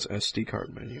maybe it's SD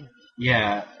card menu.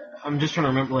 Yeah, I'm just trying to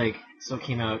remember, so it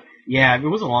came out. Yeah, it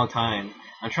was a long time.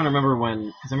 I'm trying to remember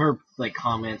because I remember,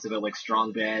 comments about,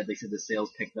 Strong Bad, they said the sales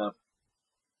picked up.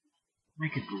 I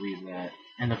could believe that.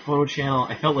 And the Photo Channel,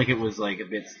 I felt like it was,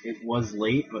 it was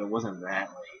late, but it wasn't that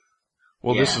late.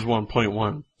 Well, yeah. This is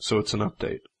 1.1, so it's an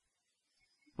update,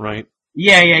 right?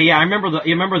 Yeah. I remember the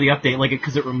update,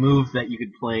 because it removed that you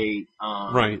could play.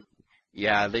 Right.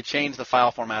 Yeah, they changed the file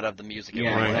format of the music.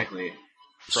 Yeah, right. Exactly.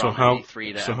 So how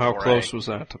close was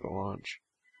that to the launch?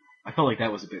 I felt like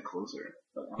that was a bit closer,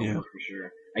 but I don't know for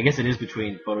sure. I guess it is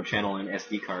between Photo Channel and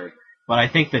SD card, but I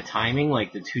think the timing,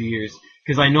 the 2 years,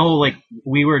 because I know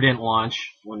WiiWare didn't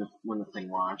launch when the thing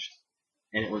launched,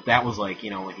 and that was a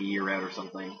year out or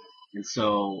something. And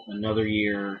so another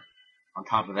year on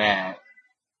top of that.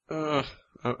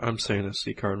 I'm saying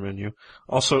SD card menu.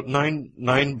 Also,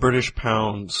 9 British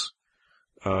pounds,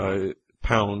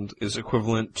 pound is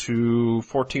equivalent to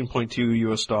 $14.2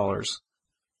 US.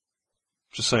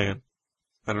 Just saying.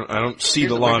 I don't see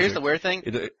the logic. Here's the weird thing.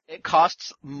 It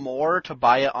costs more to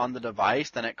buy it on the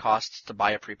device than it costs to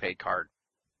buy a prepaid card.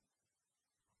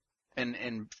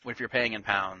 And if you're paying in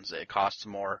pounds, it costs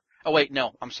more. Oh wait,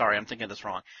 no, I'm sorry, I'm thinking of this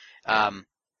wrong.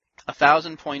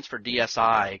 1,000 points for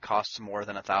DSi costs more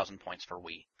than 1,000 points for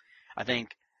Wii. I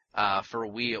think for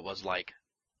Wii it was £7,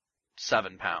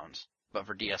 but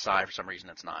for DSi for some reason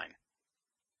it's 9.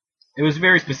 It was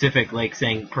very specific,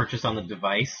 saying purchase on the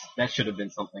device. That should have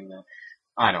been something that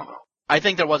I don't know. I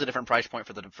think there was a different price point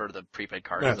for the prepaid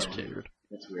card. That's weird.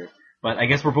 That's weird. But I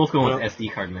guess we're both going with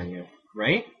SD card menu,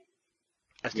 right?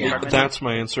 SD card menu? That's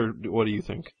my answer. What do you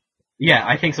think? Yeah,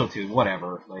 I think so too.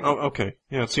 Whatever. Okay.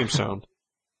 Yeah, it seems sound.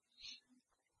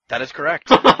 That is correct.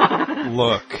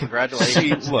 Look.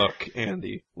 Congratulations. Look,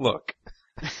 Andy. Look.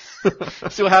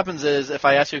 See, what happens is, if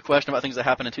I ask you a question about things that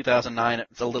happened in 2009,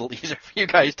 it's a little easier for you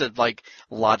guys to, like,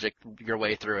 logic your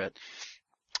way through it.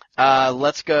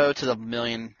 Let's go to the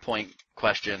 1,000,000-point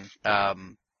question.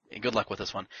 Good luck with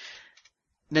this one.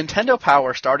 Nintendo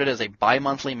Power started as a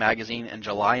bi-monthly magazine in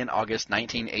July and August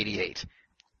 1988.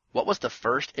 What was the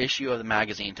first issue of the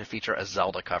magazine to feature a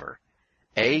Zelda cover?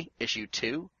 A, issue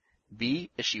 2, B,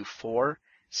 issue 4,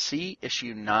 C,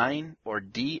 issue 9, or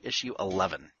D, issue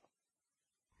 11?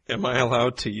 Am I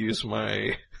allowed to use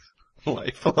my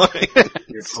lifeline?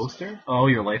 Your poster? Oh,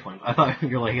 your lifeline. I thought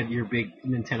you were like your big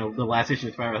Nintendo, the last issue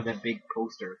of Spider had that big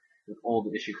poster with all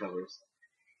the issue covers.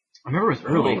 I remember it was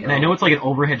early, and I know it's like an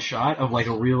overhead shot of like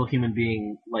a real human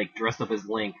being like dressed up as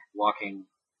Link walking,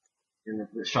 and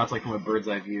the shot's like from a bird's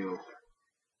eye view.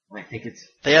 And I think it's...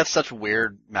 They had such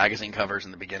weird magazine covers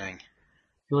in the beginning.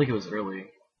 I feel like it was early.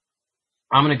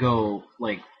 I'm gonna go,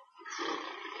 like,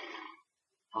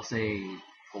 I'll say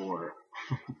 4.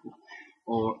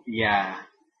 Or, yeah,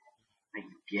 I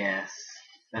guess.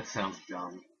 That sounds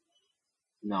dumb.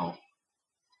 No.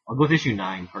 I'll go with issue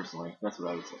 9, personally. That's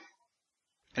what I would say.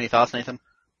 Any thoughts, Nathan?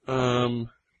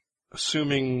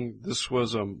 Assuming this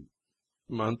was a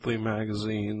monthly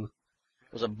magazine.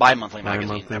 It was a bi-monthly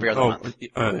magazine, every other month.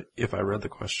 If I read the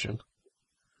question.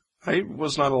 I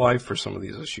was not alive for some of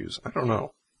these issues. I don't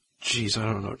know. Jeez, I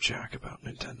don't know jack about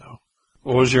Nintendo.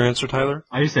 What was your answer, Tyler?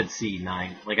 I just said C,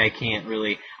 9. Like, I can't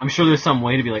really... I'm sure there's some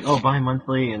way to be like, oh,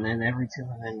 bi-monthly, and then every 2,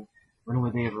 and then when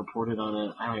would they have reported on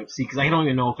it? I don't know. See, because I don't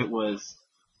even know if it was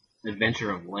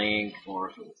Adventure of Link, or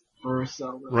if it was first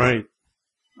Zelda. Right.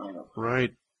 I don't know.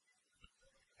 Right.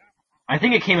 I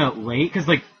think it came out late, because,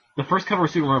 like, the first cover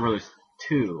was Super Mario Bros.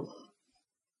 2.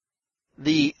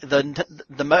 The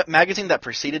magazine that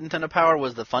preceded Nintendo Power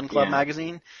was the Fun Club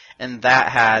magazine, and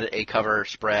that had a cover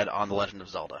spread on The Legend of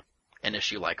Zelda in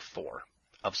issue like 4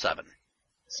 of 7.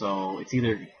 So it's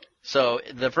either. So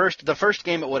the first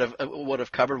game it would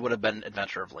have covered would have been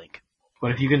Adventure of Link. But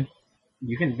if you can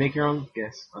make your own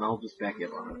guess, and I'll just back you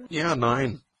up on it. Yeah,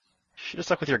 9. Should have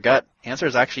stuck with your gut. Answer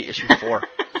is actually issue 4.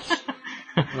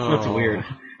 That's weird.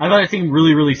 I thought it seemed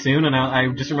really, really soon, and I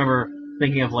just remember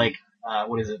thinking of like.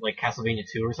 What is it, like Castlevania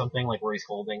 2 or something, like where he's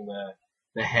holding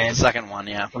the head? The second one,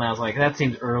 yeah. And I was like, that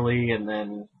seems early, and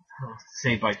then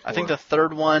Saved by 4. I think the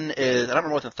third one is, I don't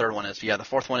remember what the third one is, but yeah, the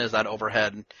fourth one is that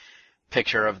overhead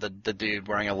picture of the dude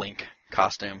wearing a Link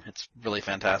costume. It's really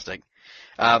fantastic.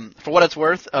 For what it's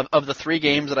worth, of the 3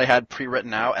 games that I had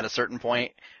pre-written out, at a certain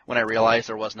point, when I realized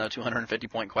there was no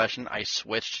 250-point question, I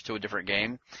switched to a different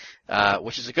game,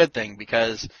 which is a good thing,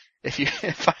 because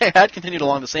if I had continued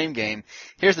along the same game,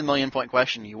 here's the 1,000,000-point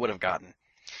question you would have gotten.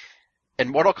 In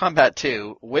Mortal Kombat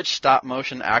 2, which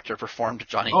stop-motion actor performed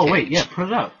Johnny Cage? Oh, wait, yeah, put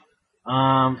it up.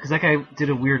 Because that guy did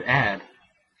a weird ad.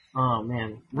 Oh,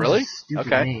 man. Really? Stupid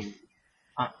name.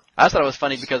 I thought it was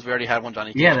funny because we already had one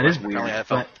Johnny Cage. Yeah, that is weird. Apparently I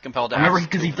felt compelled to I remember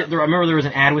ask. I remember there was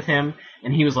an ad with him,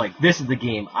 and he was like, "This is the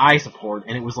game I support,"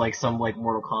 and it was like some like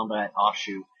Mortal Kombat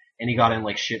offshoot, and he got in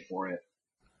like shit for it.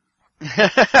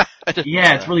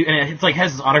 Yeah, it's really, and it's like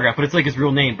has his autograph, but it's like his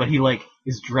real name, but he like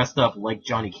is dressed up like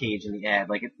Johnny Cage in the ad,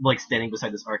 like standing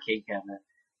beside this arcade cabinet.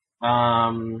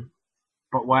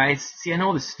 But why? See, I know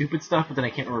all this stupid stuff, but then I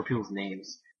can't remember people's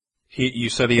names. You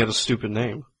said he had a stupid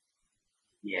name.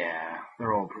 Yeah,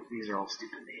 these are all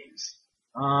stupid names.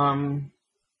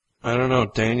 I don't know.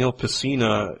 Daniel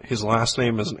Pesina, his last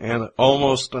name is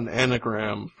almost an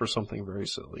anagram for something very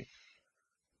silly.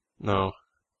 No.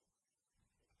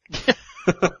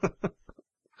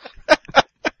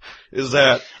 Is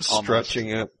that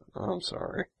stretching it? Oh, I'm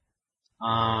sorry.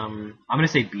 I'm gonna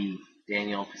say B,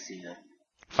 Daniel Pesina.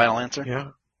 Final answer?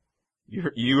 Yeah.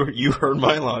 You heard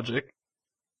my logic.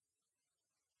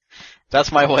 That's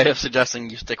my way of suggesting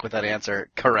you stick with that answer.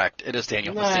 Correct. It is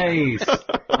Daniel Pesina. Nice.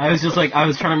 I was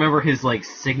trying to remember his like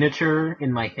signature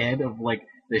in my head of like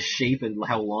the shape and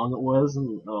how long it was,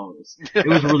 and it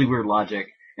was really weird logic.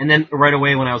 And then right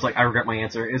away when I was like, I regret my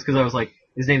answer, is because I was like,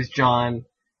 his name's John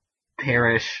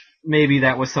Parrish. Maybe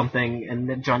that was something, and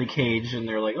then Johnny Cage, and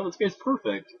they're like, oh, this guy's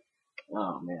perfect.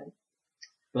 Oh man,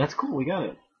 but that's cool. We got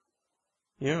it.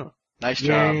 Yeah. Nice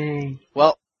job. Yay.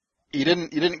 Well. You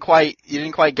didn't quite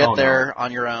get there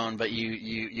on your own, but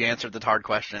you answered the hard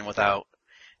question without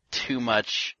too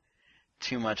much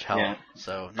help. Yeah.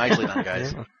 So nicely done,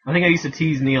 guys. I think I used to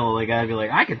tease Neil, like I'd be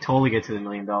like, I could totally get to the $1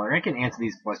 million. I can answer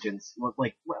these questions.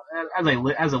 Like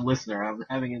as a listener, I'm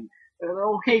having an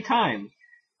okay time.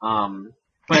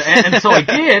 But and so I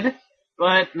did,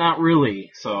 but not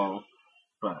really. So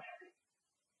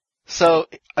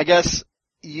I guess.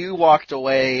 You walked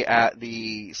away at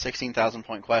the 16,000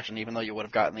 point question, even though you would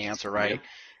have gotten the answer right.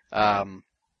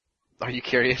 Are you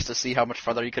curious to see how much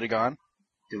farther you could have gone?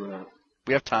 Do it.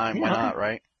 We have time. Yeah. Why not,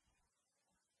 right?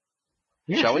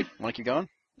 Yeah, Shall we? Want to keep going?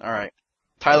 All right.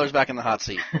 Tyler's back in the hot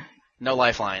seat. No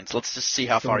lifelines. Let's just see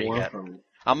how far you get.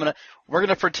 We're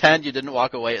gonna pretend you didn't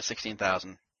walk away at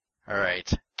 16,000. All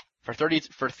right. For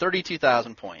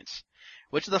 32,000 points.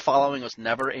 Which of the following was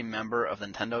never a member of the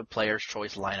Nintendo Player's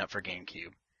Choice lineup for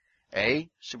GameCube? A.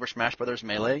 Super Smash Bros.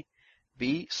 Melee.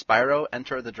 B. Spyro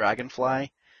Enter the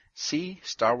Dragonfly. C.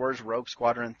 Star Wars Rogue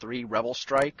Squadron 3 Rebel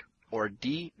Strike. Or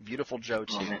D. Beautiful Joe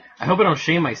 2. Oh, I hope I don't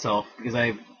shame myself because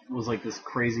I was like this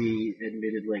crazy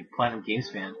admitted like Platinum Games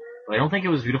fan, but I don't think it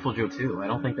was Beautiful Joe 2. I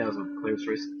don't think that was a Player's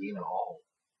Choice game at all.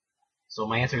 So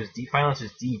my answer is D. Final answer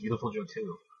is D. Beautiful Joe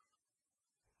 2.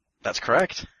 That's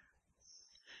correct.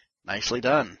 Nicely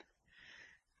done.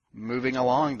 Moving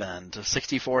along then to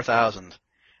 64,000.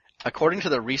 According to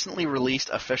the recently released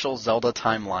official Zelda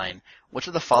timeline, which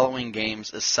of the following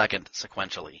games is second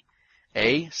sequentially?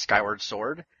 A. Skyward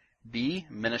Sword. B.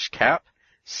 Minish Cap.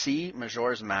 C.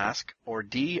 Majora's Mask. Or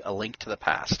D. A Link to the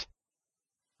Past.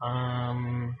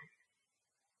 I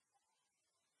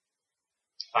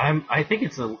think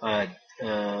it's I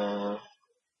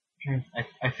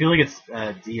feel like it's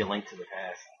D. A Link to the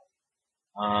Past.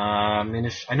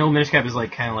 I know Minish Cap is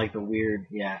like kind of like the weird,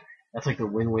 yeah, that's like the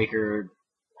Wind Waker.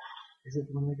 Is it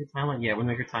the Wind Waker timeline? Yeah, Wind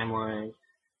Waker timeline.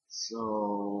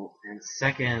 So, and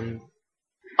second.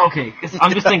 Okay,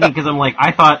 I'm just thinking because I'm like,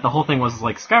 I thought the whole thing was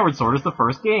like Skyward Sword is the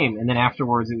first game, and then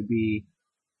afterwards it would be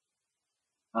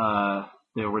the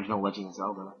original Legend of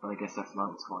Zelda, but I guess that's not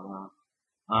what's going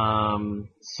on.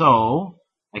 So,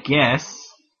 I guess,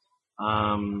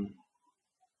 no,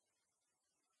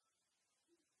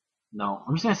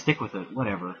 I'm just gonna stick with it,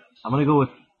 whatever. I'm gonna go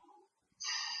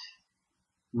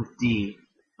with D,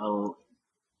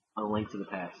 a Link to the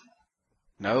Past.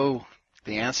 No.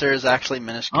 The answer is actually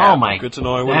Minish Cap. Oh my! Good to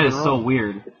know. I that is so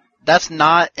weird. That's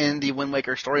not in the Wind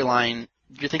Waker storyline.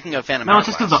 You're thinking of Phantom No, Hourglass.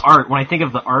 it's just because the art. When I think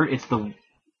of the art, it's the.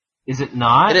 Is it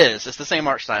not? It is. It's the same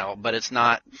art style, but it's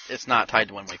not. It's not tied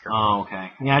to Wind Waker. Oh,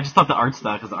 okay. Yeah, I just thought the art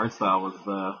style because the art style was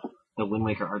the Wind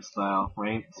Waker art style,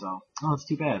 right? So, that's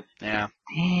too bad. Yeah.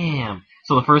 Damn.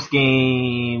 So the first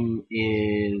game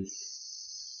is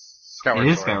Skyward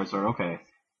Sword. Skyward Sword. Okay.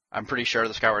 I'm pretty sure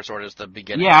the Skyward Sword is the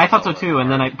beginning. Yeah, I thought so too. And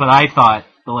then but I thought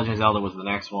the Legend of Zelda was the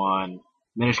next one.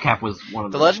 Minish Cap was one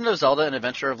of the Legend of Zelda and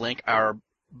Adventure of Link are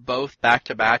both back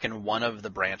to back in one of the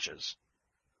branches.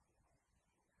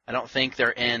 I don't think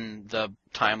they're in the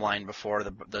timeline before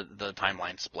the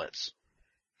timeline splits.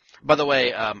 By the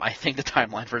way, I think the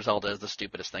timeline for Zelda is the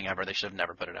stupidest thing ever. They should have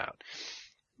never put it out.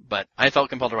 But I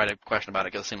felt compelled to write a question about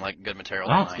it because it seemed like good material.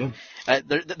 That's good.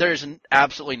 There's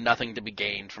absolutely nothing to be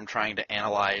gained from trying to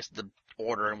analyze the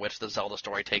order in which the Zelda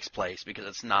story takes place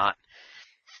because it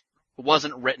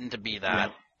wasn't written to be that.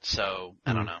 Yeah. So,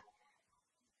 I don't know.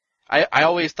 I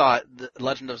always thought the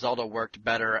Legend of Zelda worked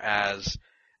better as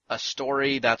a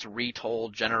story that's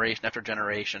retold generation after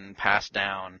generation, passed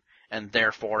down, and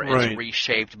therefore is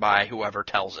reshaped by whoever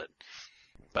tells it.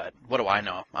 But what do I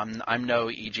know? I'm no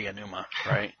E.G. Aonuma,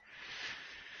 right?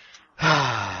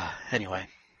 Anyway,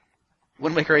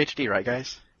 Wind Waker HD, right,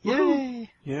 guys?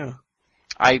 Yay! Yeah.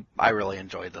 I really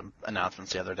enjoyed the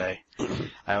announcements the other day.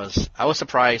 I was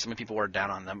surprised how many people were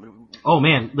down on them. Oh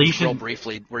man, real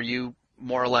briefly, were you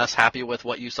more or less happy with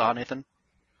what you saw, Nathan?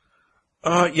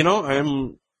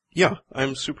 I'm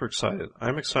super excited.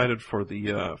 I'm excited for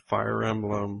the Fire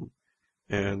Emblem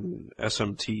and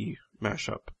SMT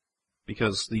mashup.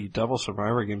 Because the Devil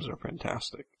Survivor games are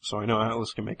fantastic. So I know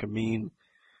Atlas can make a mean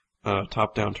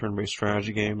top-down turn-based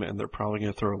strategy game, and they're probably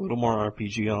going to throw a little more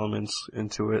RPG elements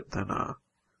into it than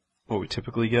what we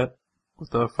typically get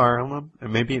with the Fire Emblem.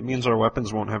 And maybe it means our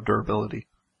weapons won't have durability.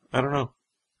 I don't know.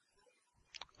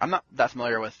 I'm not that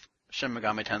familiar with Shin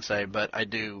Megami Tensei, but I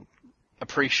do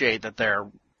appreciate that they're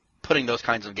putting those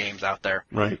kinds of games out there.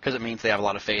 Right. Because it means they have a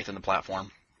lot of faith in the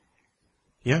platform.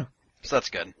 Yeah. So that's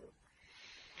good.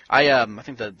 I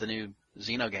think the new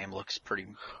Xeno game looks pretty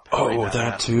badass.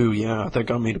 That too, yeah. That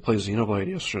got me to play Xenoblade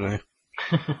yesterday.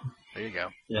 There you go.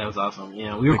 Yeah, it was awesome.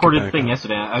 Yeah, we recorded the thing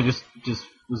yesterday. I just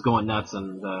was going nuts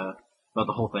and about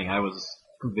the whole thing. I was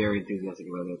very enthusiastic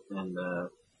about it, and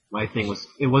my thing was,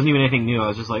 it wasn't even anything new. I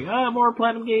was just like, more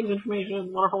Platinum Games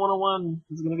information, Wonderful 101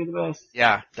 is gonna be the best.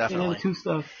 Yeah, definitely. And 2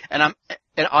 stuff. And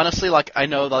honestly, like, I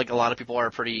know like a lot of people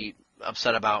are pretty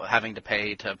upset about having to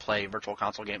pay to play Virtual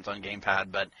Console games on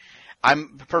Gamepad, but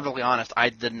I'm perfectly honest, I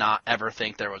did not ever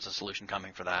think there was a solution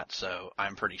coming for that, so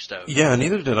I'm pretty stoked. Yeah,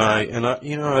 neither did I, and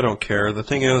I don't care. The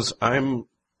thing is, I'm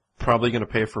probably going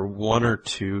to pay for 1 or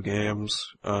 2 games,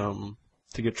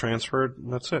 to get transferred,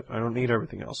 and that's it. I don't need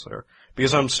everything else there.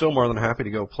 Because I'm still more than happy to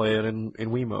go play it in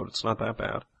Wii mode. It's not that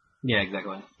bad. Yeah,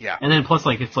 exactly. Yeah. And then plus,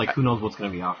 it's who knows what's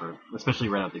going to be offered, especially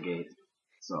right out the gate.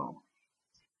 So.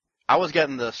 I was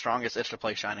getting the strongest itch to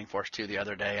play Shining Force 2 the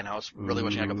other day, and I was really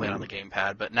wishing I could play it on the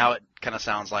gamepad, but now it kind of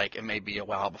sounds like it may be a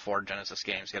while before Genesis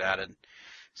games get added,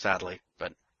 sadly.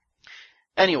 But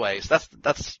anyways, this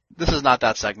is not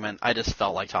that segment. I just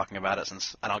felt like talking about it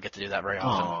since I don't get to do that very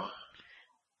often. Aww.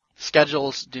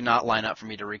 Schedules do not line up for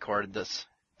me to record this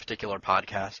particular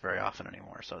podcast very often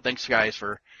anymore. So thanks, guys,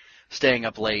 for staying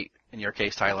up late, in your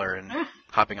case, Tyler, and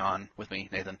hopping on with me,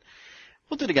 Nathan.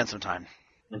 We'll do it again sometime.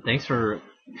 And thanks for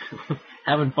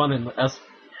having fun and us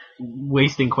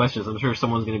wasting questions. I'm sure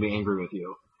someone's going to be angry with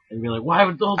you and be like, "Why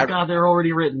would God? They're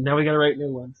already written. Now we got to write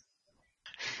new ones."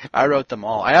 I wrote them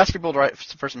all. I asked people to write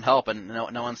for some help, and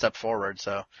no one stepped forward.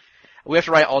 So we have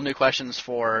to write all new questions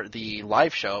for the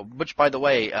live show. Which, by the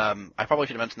way, I probably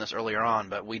should have mentioned this earlier on,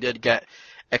 but we did get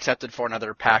accepted for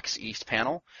another PAX East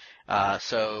panel.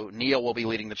 So Neil will be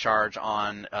leading the charge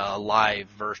on a live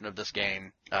version of this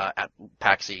game at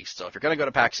PAX East. So if you're going to go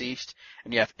to PAX East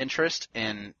and you have interest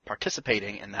in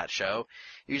participating in that show,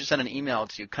 you just send an email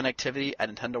to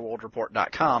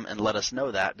connectivity@nintendoworldreport.com and let us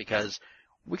know that, because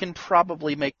we can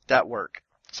probably make that work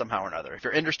somehow or another. If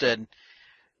you're interested,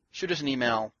 shoot us an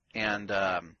email and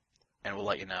we'll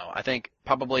let you know. I think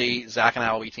probably Zach and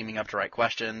I will be teaming up to write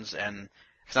questions, and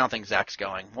because I don't think Zach's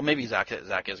going. Well, maybe Zach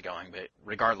is going, but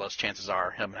regardless, chances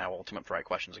are him and I will team up to write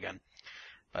questions again.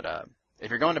 But if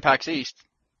you're going to PAX East,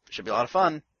 it should be a lot of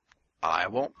fun. I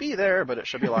won't be there, but it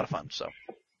should be a lot of fun. So,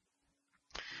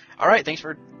 all right, thanks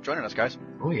for joining us, guys.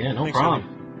 Oh yeah, no problem.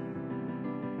 Eddie.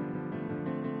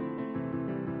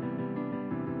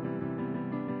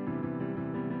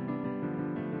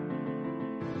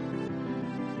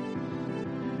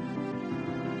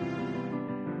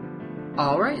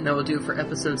 Alright, and that will do it for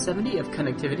episode 70 of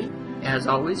Connectivity. As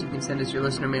always, you can send us your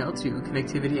listener mail to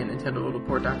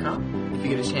connectivity@nintendoworldreport.com. If you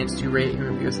get a chance to rate and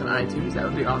review us on iTunes, that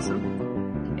would be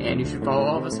awesome. And you should follow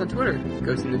all of us on Twitter.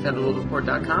 Go to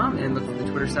nintendoworldreport.com and look for the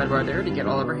Twitter sidebar there to get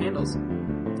all of our handles.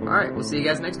 Alright, we'll see you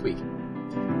guys next week.